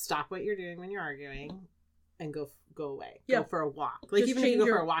 stop what you're doing when you're arguing and go away. Yeah. Go for a walk. Like, just even if you go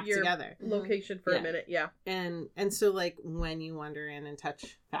for a walk together. Location for a minute, yeah. And so, like, when you wander in and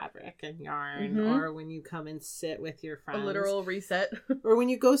touch fabric and yarn, or when you come and sit with your friends. A literal reset. Or when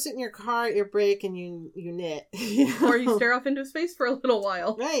you go sit in your car at your break and you knit. Or you stare off into space for a little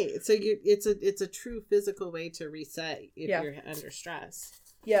while. Right. So it's a true physical way to reset if you're under stress.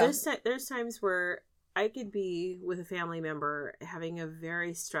 Yeah. There's times where I could be with a family member having a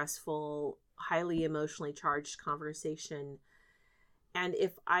very stressful, highly emotionally charged conversation, and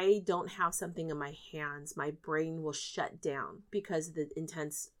if I don't have something in my hands, my brain will shut down because of the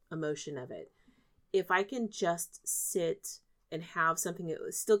intense emotion of it. If I can just sit and have something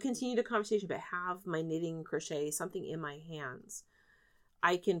that still continue the conversation, but have my knitting and crochet, something in my hands,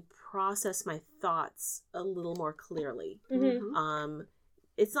 I can process my thoughts a little more clearly.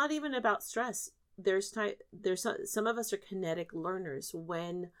 It's not even about stress. There's some of us are kinetic learners.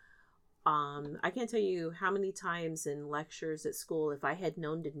 When I can't tell you how many times in lectures at school, if I had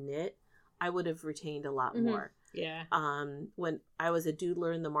known to knit, I would have retained a lot more. Yeah. When I was a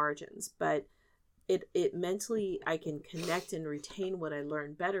doodler in the margins, but it mentally, I can connect and retain what I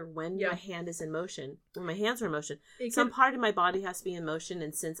learned better when my hand is in motion. When my hands are in motion, some part of my body has to be in motion,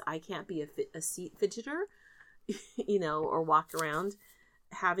 and since I can't be a seat fidgeter, or walk around,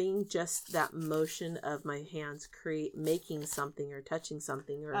 having just that motion of my hands making something or touching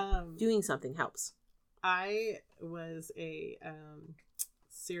something or doing something helps. I was a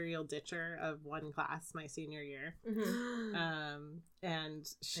serial ditcher of one class my senior year. And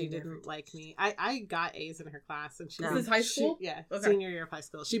she didn't like me. I got A's in her class, and This is high school? Senior year of high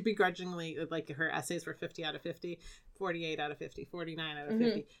school. She begrudgingly, like, her essays were 50 out of 50, 48 out of 50, 49 out of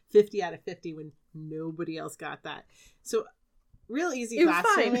 50, 50 out of 50 when nobody else got that. So real easy class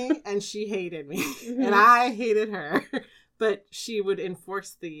for me, and she hated me, and I hated her. But she would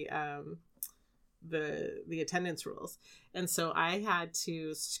enforce the attendance rules, and so I had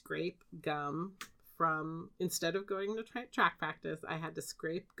to scrape gum from, instead of going to track practice, I had to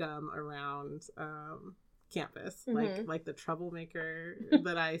scrape gum around campus, like the troublemaker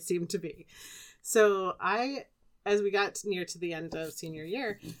that I seemed to be. So as we got near to the end of senior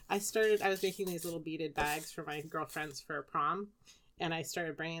year, I was making these little beaded bags for my girlfriends for prom, and I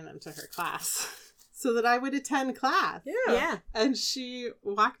started bringing them to her class so that I would attend class. Yeah. And she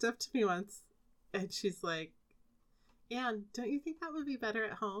walked up to me once, and she's like, "Anne, don't you think that would be better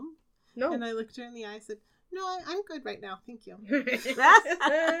at home?" No. And I looked her in the eye and said, "No, I'm good right now. Thank you."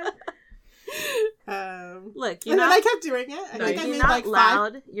 Look, and then I kept doing it. I think I made not like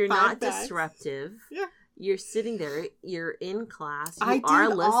loud. You're five not bags. disruptive. Yeah. You're sitting there. You're in class. I did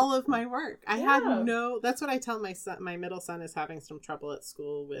all of my work. I had that's what I tell my son. My middle son is having some trouble at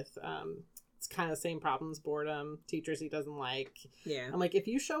school with, it's kind of the same problems, boredom, teachers he doesn't like. Yeah. I'm like, if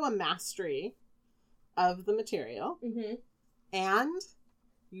you show a mastery of the material and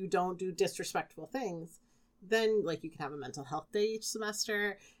you don't do disrespectful things, then, like, you can have a mental health day each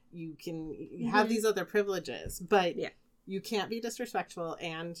semester. You can have these other privileges, but you can't be disrespectful,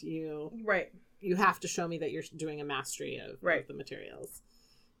 and you have to show me that you're doing a mastery of the materials.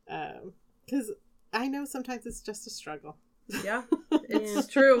 Because I know sometimes it's just a struggle. Yeah, it's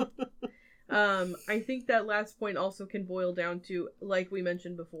true. I think that last point also can boil down to, like we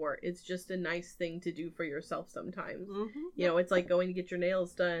mentioned before, it's just a nice thing to do for yourself sometimes. It's like going to get your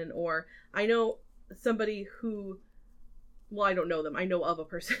nails done, or I know somebody who, well, I don't know them, I know of a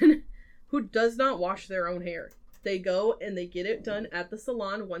person who does not wash their own hair. They go and they get it done at the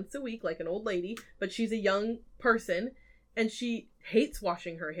salon once a week, like an old lady, but she's a young person, and she hates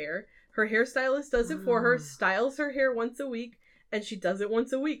washing her hair. Her hairstylist does it for her, styles her hair once a week, and she does it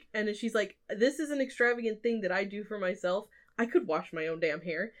once a week. And then she's like, this is an extravagant thing that I do for myself. I could wash my own damn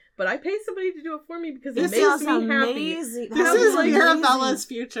hair, but I pay somebody to do it for me because it makes me happy. This is like Mirabella's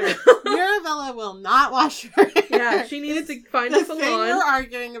future. Mirabella will not wash her hair. Yeah, she needs to find a salon. The thing we're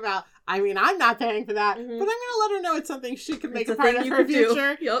arguing about, I mean, I'm not paying for that, but I'm going to let her know it's something she can make a part of her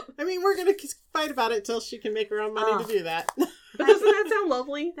future. Yep. I mean, we're going to fight about it till she can make her own money to do that. But doesn't that sound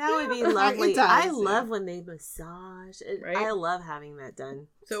lovely? That would be lovely. I love when they massage. Right? I love having that done.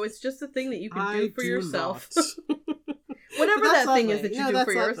 So it's just a thing that you can do for yourself. Whatever that thing is that you do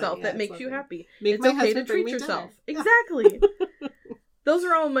for yourself that makes you happy. It's okay to treat yourself. Exactly. Those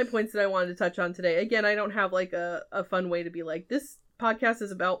are all my points that I wanted to touch on today. Again, I don't have like a fun way to be like, this podcast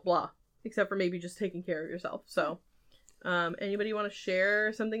is about blah, except for maybe just taking care of yourself. So, anybody want to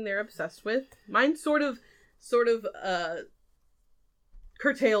share something they're obsessed with? Mine sort of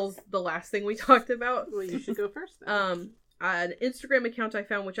curtails the last thing we talked about. Well, you should go first then. An Instagram account I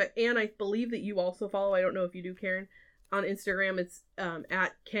found, which I believe that you also follow. I don't know if you do, Karen. on Instagram. It's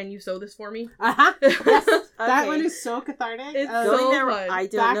at Can You Sew This For Me? Uh-huh. Yes. Okay. That one is so cathartic. It's Going so there, fun. I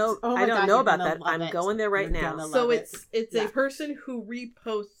don't know. Oh my I don't God, know you're about gonna that. love I'm it. going there right You're now. gonna So love it's Yeah. a person who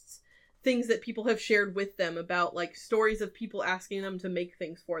reposts things that people have shared with them about like stories of people asking them to make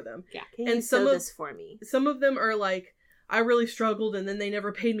things for them. Yeah. Can And you some sew of- this for me? Some of them are like, I really struggled and then they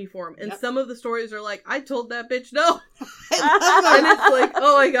never paid me for them. And Yep. some of the stories are like, I told that bitch no. I love And it. it's like,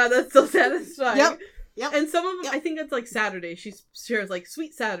 oh my God, that's so satisfying. Yep. Yep. And some of them, Yep. I think it's like Saturday. She shares like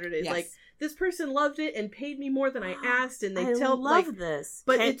sweet Saturdays. Yes. Like, this person loved it and paid me more than I asked. And they I tell love like, this.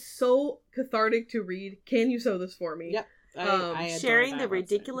 but it's so cathartic to read. Can you sew this for me? Yep. I adore sharing that the website.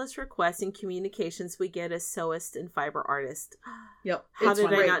 ridiculous requests and communications we get as sewist and fiber artists. Yep. How It's did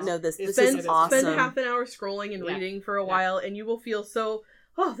great. I not know this? It's This so is good. awesome. Spend half an hour scrolling and Yeah. reading for a Yeah. while, and you will feel so.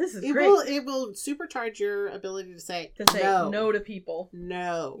 Oh, this is It great. will supercharge your ability to say To say no to people.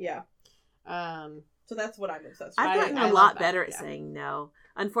 No. Yeah. So that's what I'm obsessed with. I've gotten I a love lot that, better at yeah. saying no.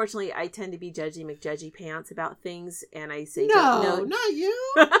 Unfortunately, I tend to be judgy McJudgy pants about things, and I say No, not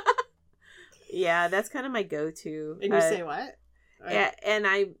you. Yeah, that's kind of my go-to. And you say what? And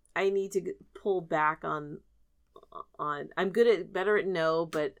I need to pull back on. I'm better at no,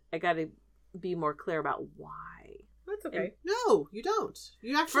 but I got to be more clear about why. That's okay. No, you don't.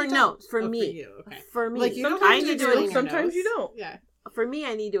 You actually For don't. for Oh, me, For you. Okay. for me, Like you don't Sometimes have to you explain do. your Sometimes nose. you don't. Yeah. for me,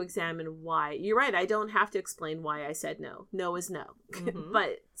 I need to examine why. You're right. I don't have to explain why I said no. No is no. Mhm.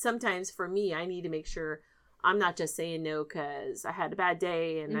 But sometimes for me, I need to make sure I'm not just saying no because I had a bad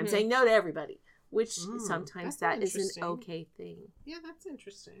day and I'm Mhm. saying no to everybody, which Mm, sometimes that's that is an interesting. okay thing. Yeah, that's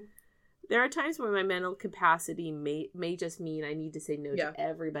interesting. There are times where my mental capacity may just mean I need to say no Yeah. to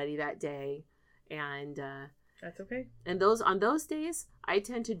everybody that day. And That's okay. on those days, I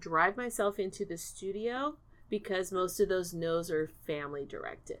tend to drive myself into the studio because most of those no's are family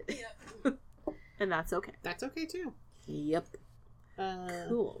directed. And that's okay. That's okay too. Yep.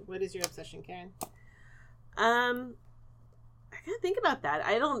 Cool. What is your obsession, Karen? I gotta think about that.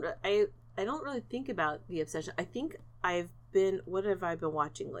 I don't really think about the obsession. I think what have I been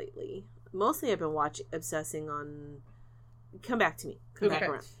watching lately? Mostly I've been obsessing on Come Back to Me. Come Okay. back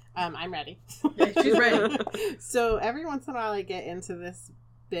around. I'm ready. Yeah, she's ready. So every once in a while I get into this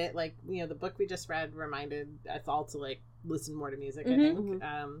bit, like, the book we just read reminded us all to like listen more to music, I think.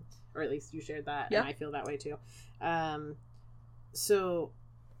 Or at least you shared that, Yeah. and I feel that way too. So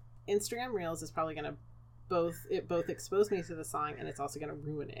Instagram Reels is probably gonna both expose me to the song, and it's also gonna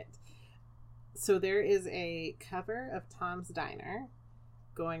ruin it. So there is a cover of Tom's Diner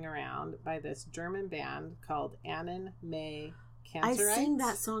going around by this German band called Annen May Cancerite. I sing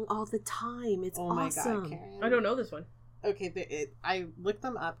that song all the time. It's Oh my awesome. god, Karen. I don't know this one. Okay, I looked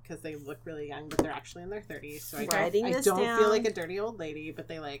them up because they look really young, but they're actually in their 30s. So I Writing don't this feel down. like a dirty old lady, but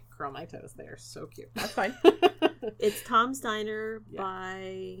they like curl my toes. They are so cute. That's fine. It's Tom's Diner Yeah.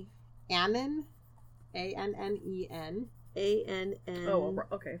 by Annen, ANNEN, ANN Oh,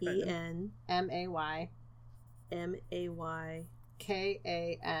 okay. fine. EN MAY, MAY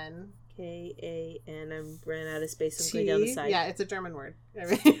KAN. KAN. I'm ran out of space. I'm going down the side. Yeah, it's a German word.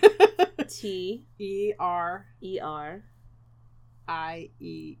 T ERIE. ER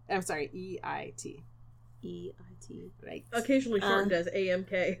I'm sorry, EIT. EIT. Right. Occasionally shortened as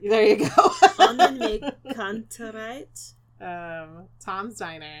AMK. There you go. Annen May Cancerite. Tom's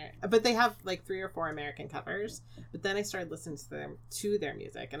Diner, but they have like 3 or 4 American covers. But then I started listening to their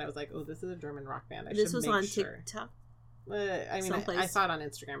music, and I was like, "Oh, this is a German rock band." This should was make on sure. TikTok. I mean, I Someplace. saw it on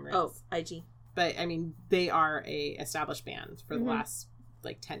Instagram Oh, Reels. IG. But I mean, they are a established band for the Mhm. last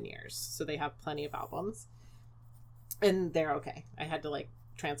like 10 years, so they have plenty of albums, and they're okay. I had to like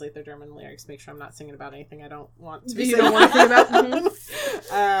translate their German lyrics, make sure I'm not singing about anything I don't want to be You singing don't want to sing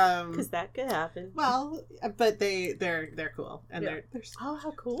about. Because that could happen. Well, but they're cool, and Yeah. they're so Oh,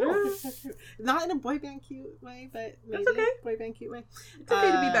 how cool. they're so cute. Not in a boy band cute way, but maybe okay. boy band cute way. It's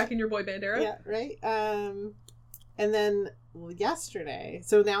okay to be back in your boy band era. Yeah, right. And then yesterday,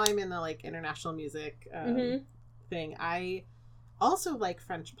 so now I'm in the like international music thing. I also like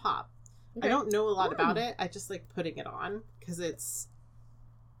French pop. Okay. I don't know a lot about it. I just like putting it on because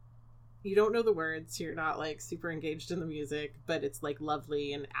you don't know the words, you're not like super engaged in the music, but it's like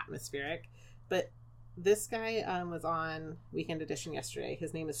lovely and atmospheric. But this guy was on Weekend Edition yesterday.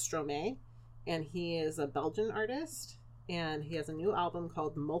 His name is Stromae, and he is a Belgian artist, and he has a new album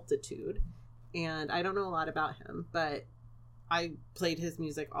called Multitude. And I don't know a lot about him, but I played his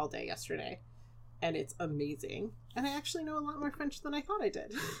music all day yesterday, and it's amazing. And I actually know a lot more French than I thought I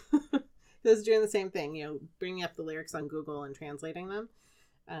did. I was doing the same thing, bringing up the lyrics on Google and translating them.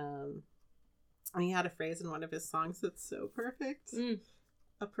 And he had a phrase in one of his songs that's so perfect.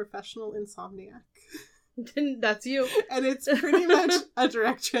 A professional insomniac. That's you. And it's pretty much a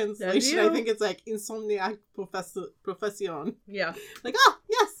direct translation. I think it's like insomniac profession. Yeah. Like, oh,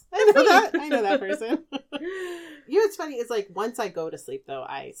 yes, I know that. I know that person. You know what's funny is like once I go to sleep, though,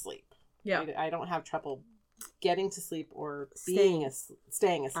 I sleep. Yeah. I don't have trouble getting to sleep or staying asleep.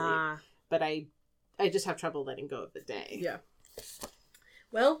 But I just have trouble letting go of the day. Yeah.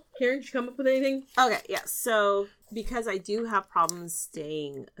 Well, Karen, did you come up with anything? Okay, yeah. So because I do have problems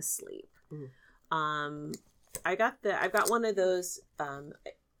staying asleep, I've got one of those.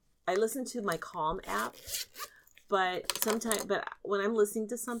 I listen to my Calm app, but when I'm listening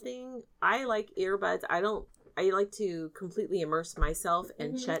to something, I like earbuds. I like to completely immerse myself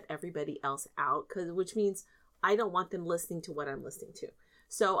and shut everybody else out, which means I don't want them listening to what I'm listening to.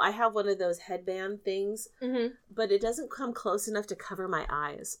 So I have one of those headband things, but it doesn't come close enough to cover my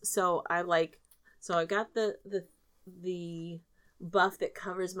eyes. So I got the buff that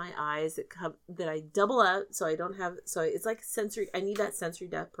covers my eyes that I double up so I don't have, so it's like sensory. I need that sensory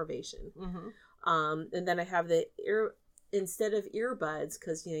deprivation. And then I have the instead of earbuds,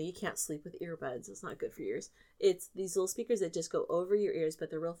 because you can't sleep with earbuds. It's not good for your ears. It's these little speakers that just go over your ears, but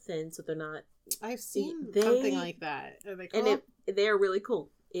they're real thin, so they're not. I've seen something like that. Are they cool? And they're really cool.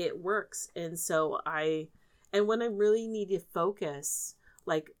 It works, and so and when I really need to focus,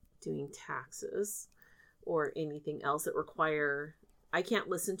 like doing taxes or anything else that I can't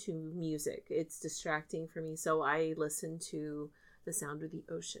listen to music. It's distracting for me, so I listen to the sound of the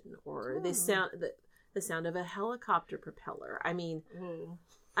ocean or the sound of a helicopter propeller. I mean,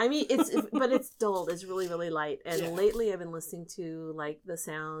 but it's dulled. It's really, really light. And lately I've been listening to like the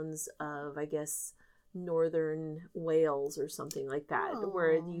sounds of, I guess, northern Wales or something like that,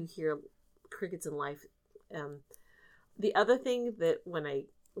 where you hear crickets and life. The other thing that when I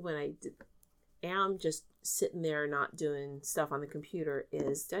am just sitting there not doing stuff on the computer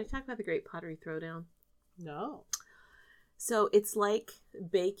is, did I talk about the Great Pottery Throwdown? No. So it's like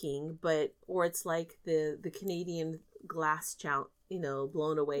baking, or it's like the Canadian glass challenge,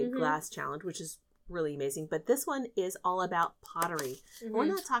 blown away glass challenge, which is really amazing. But this one is all about pottery. We're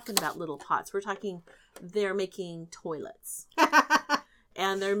not talking about little pots. We're talking, they're making toilets.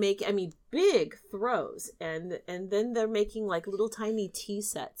 And they're making, big throws. And then they're making like little tiny tea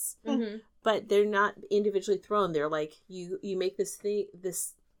sets. But they're not individually thrown. They're like, you make this thing,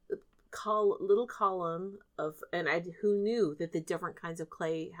 this little column of, and who knew that the different kinds of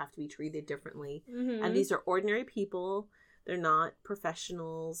clay have to be treated differently. And these are ordinary people. They're not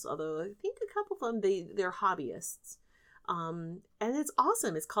professionals, although I think a couple of them, they're hobbyists. And it's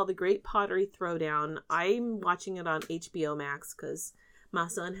awesome. It's called the Great Pottery Throwdown. I'm watching it on HBO Max because my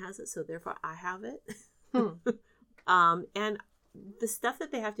son has it, so therefore I have it. And the stuff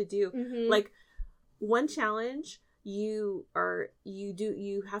that they have to do, like one challenge, you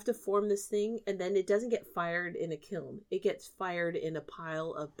have to form this thing, and then it doesn't get fired in a kiln. It gets fired in a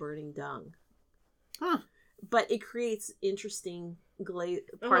pile of burning dung. But it creates interesting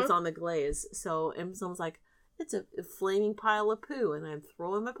parts on the glaze. So, and someone's like, it's a flaming pile of poo, and I'm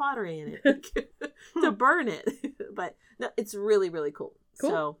throwing my pottery in it to burn it. But no, it's really, really cool.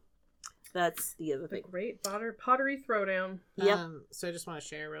 So that's the other thing. Great pottery throwdown. Yep. So I just want to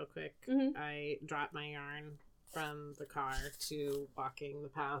share real quick. I dropped my yarn from the car to walking the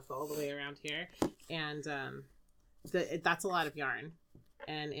path all the way around here, and that's a lot of yarn.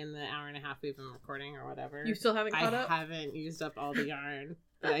 And in the hour and a half we've been recording or whatever, you still haven't caught up? I haven't used up all the yarn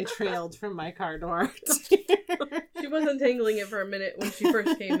that I trailed from my car door. She was untangling it for a minute when she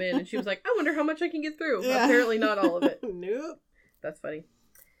first came in, and she was like, I wonder how much I can get through. Yeah. Apparently not all of it. Nope. That's funny.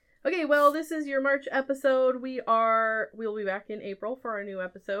 Okay, well, this is your March episode. We'll be back in April for our new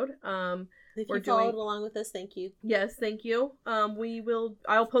episode. If you followed along with us, thank you. Yes, thank you.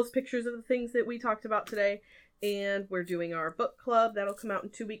 I'll post pictures of the things that we talked about today, and we're doing our book club. That'll come out in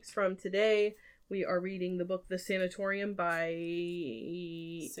 2 weeks from today. We are reading the book The Sanatorium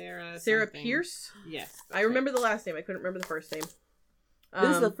by Sarah Pierce. Yes. I remember the last name. I couldn't remember the first name.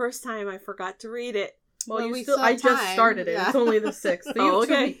 This is the first time I forgot to read it. Well, I just started it. Yeah. It's only the 6th. So you have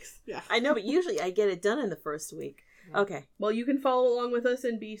 2 weeks. Yeah. I know, but usually I get it done in the first week. Okay. Well, you can follow along with us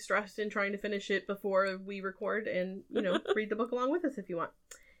and be stressed in trying to finish it before we record and, read the book along with us if you want.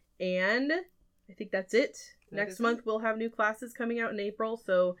 And I think that's it. Next month we'll have new classes coming out in April,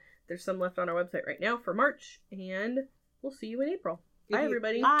 so there's some left on our website right now for March, and we'll see you in April. Bye,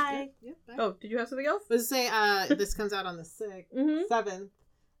 everybody. Bye. Yeah, bye. Oh, did you have something else? I was going to say, this comes out on the 7th,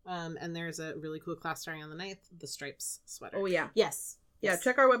 and there's a really cool class starting on the 9th, the Stripes sweater. Oh, yeah. Yes. Yeah,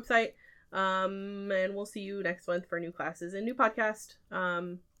 check our website, and we'll see you next month for new classes and new podcast.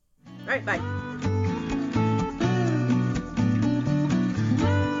 All right, bye.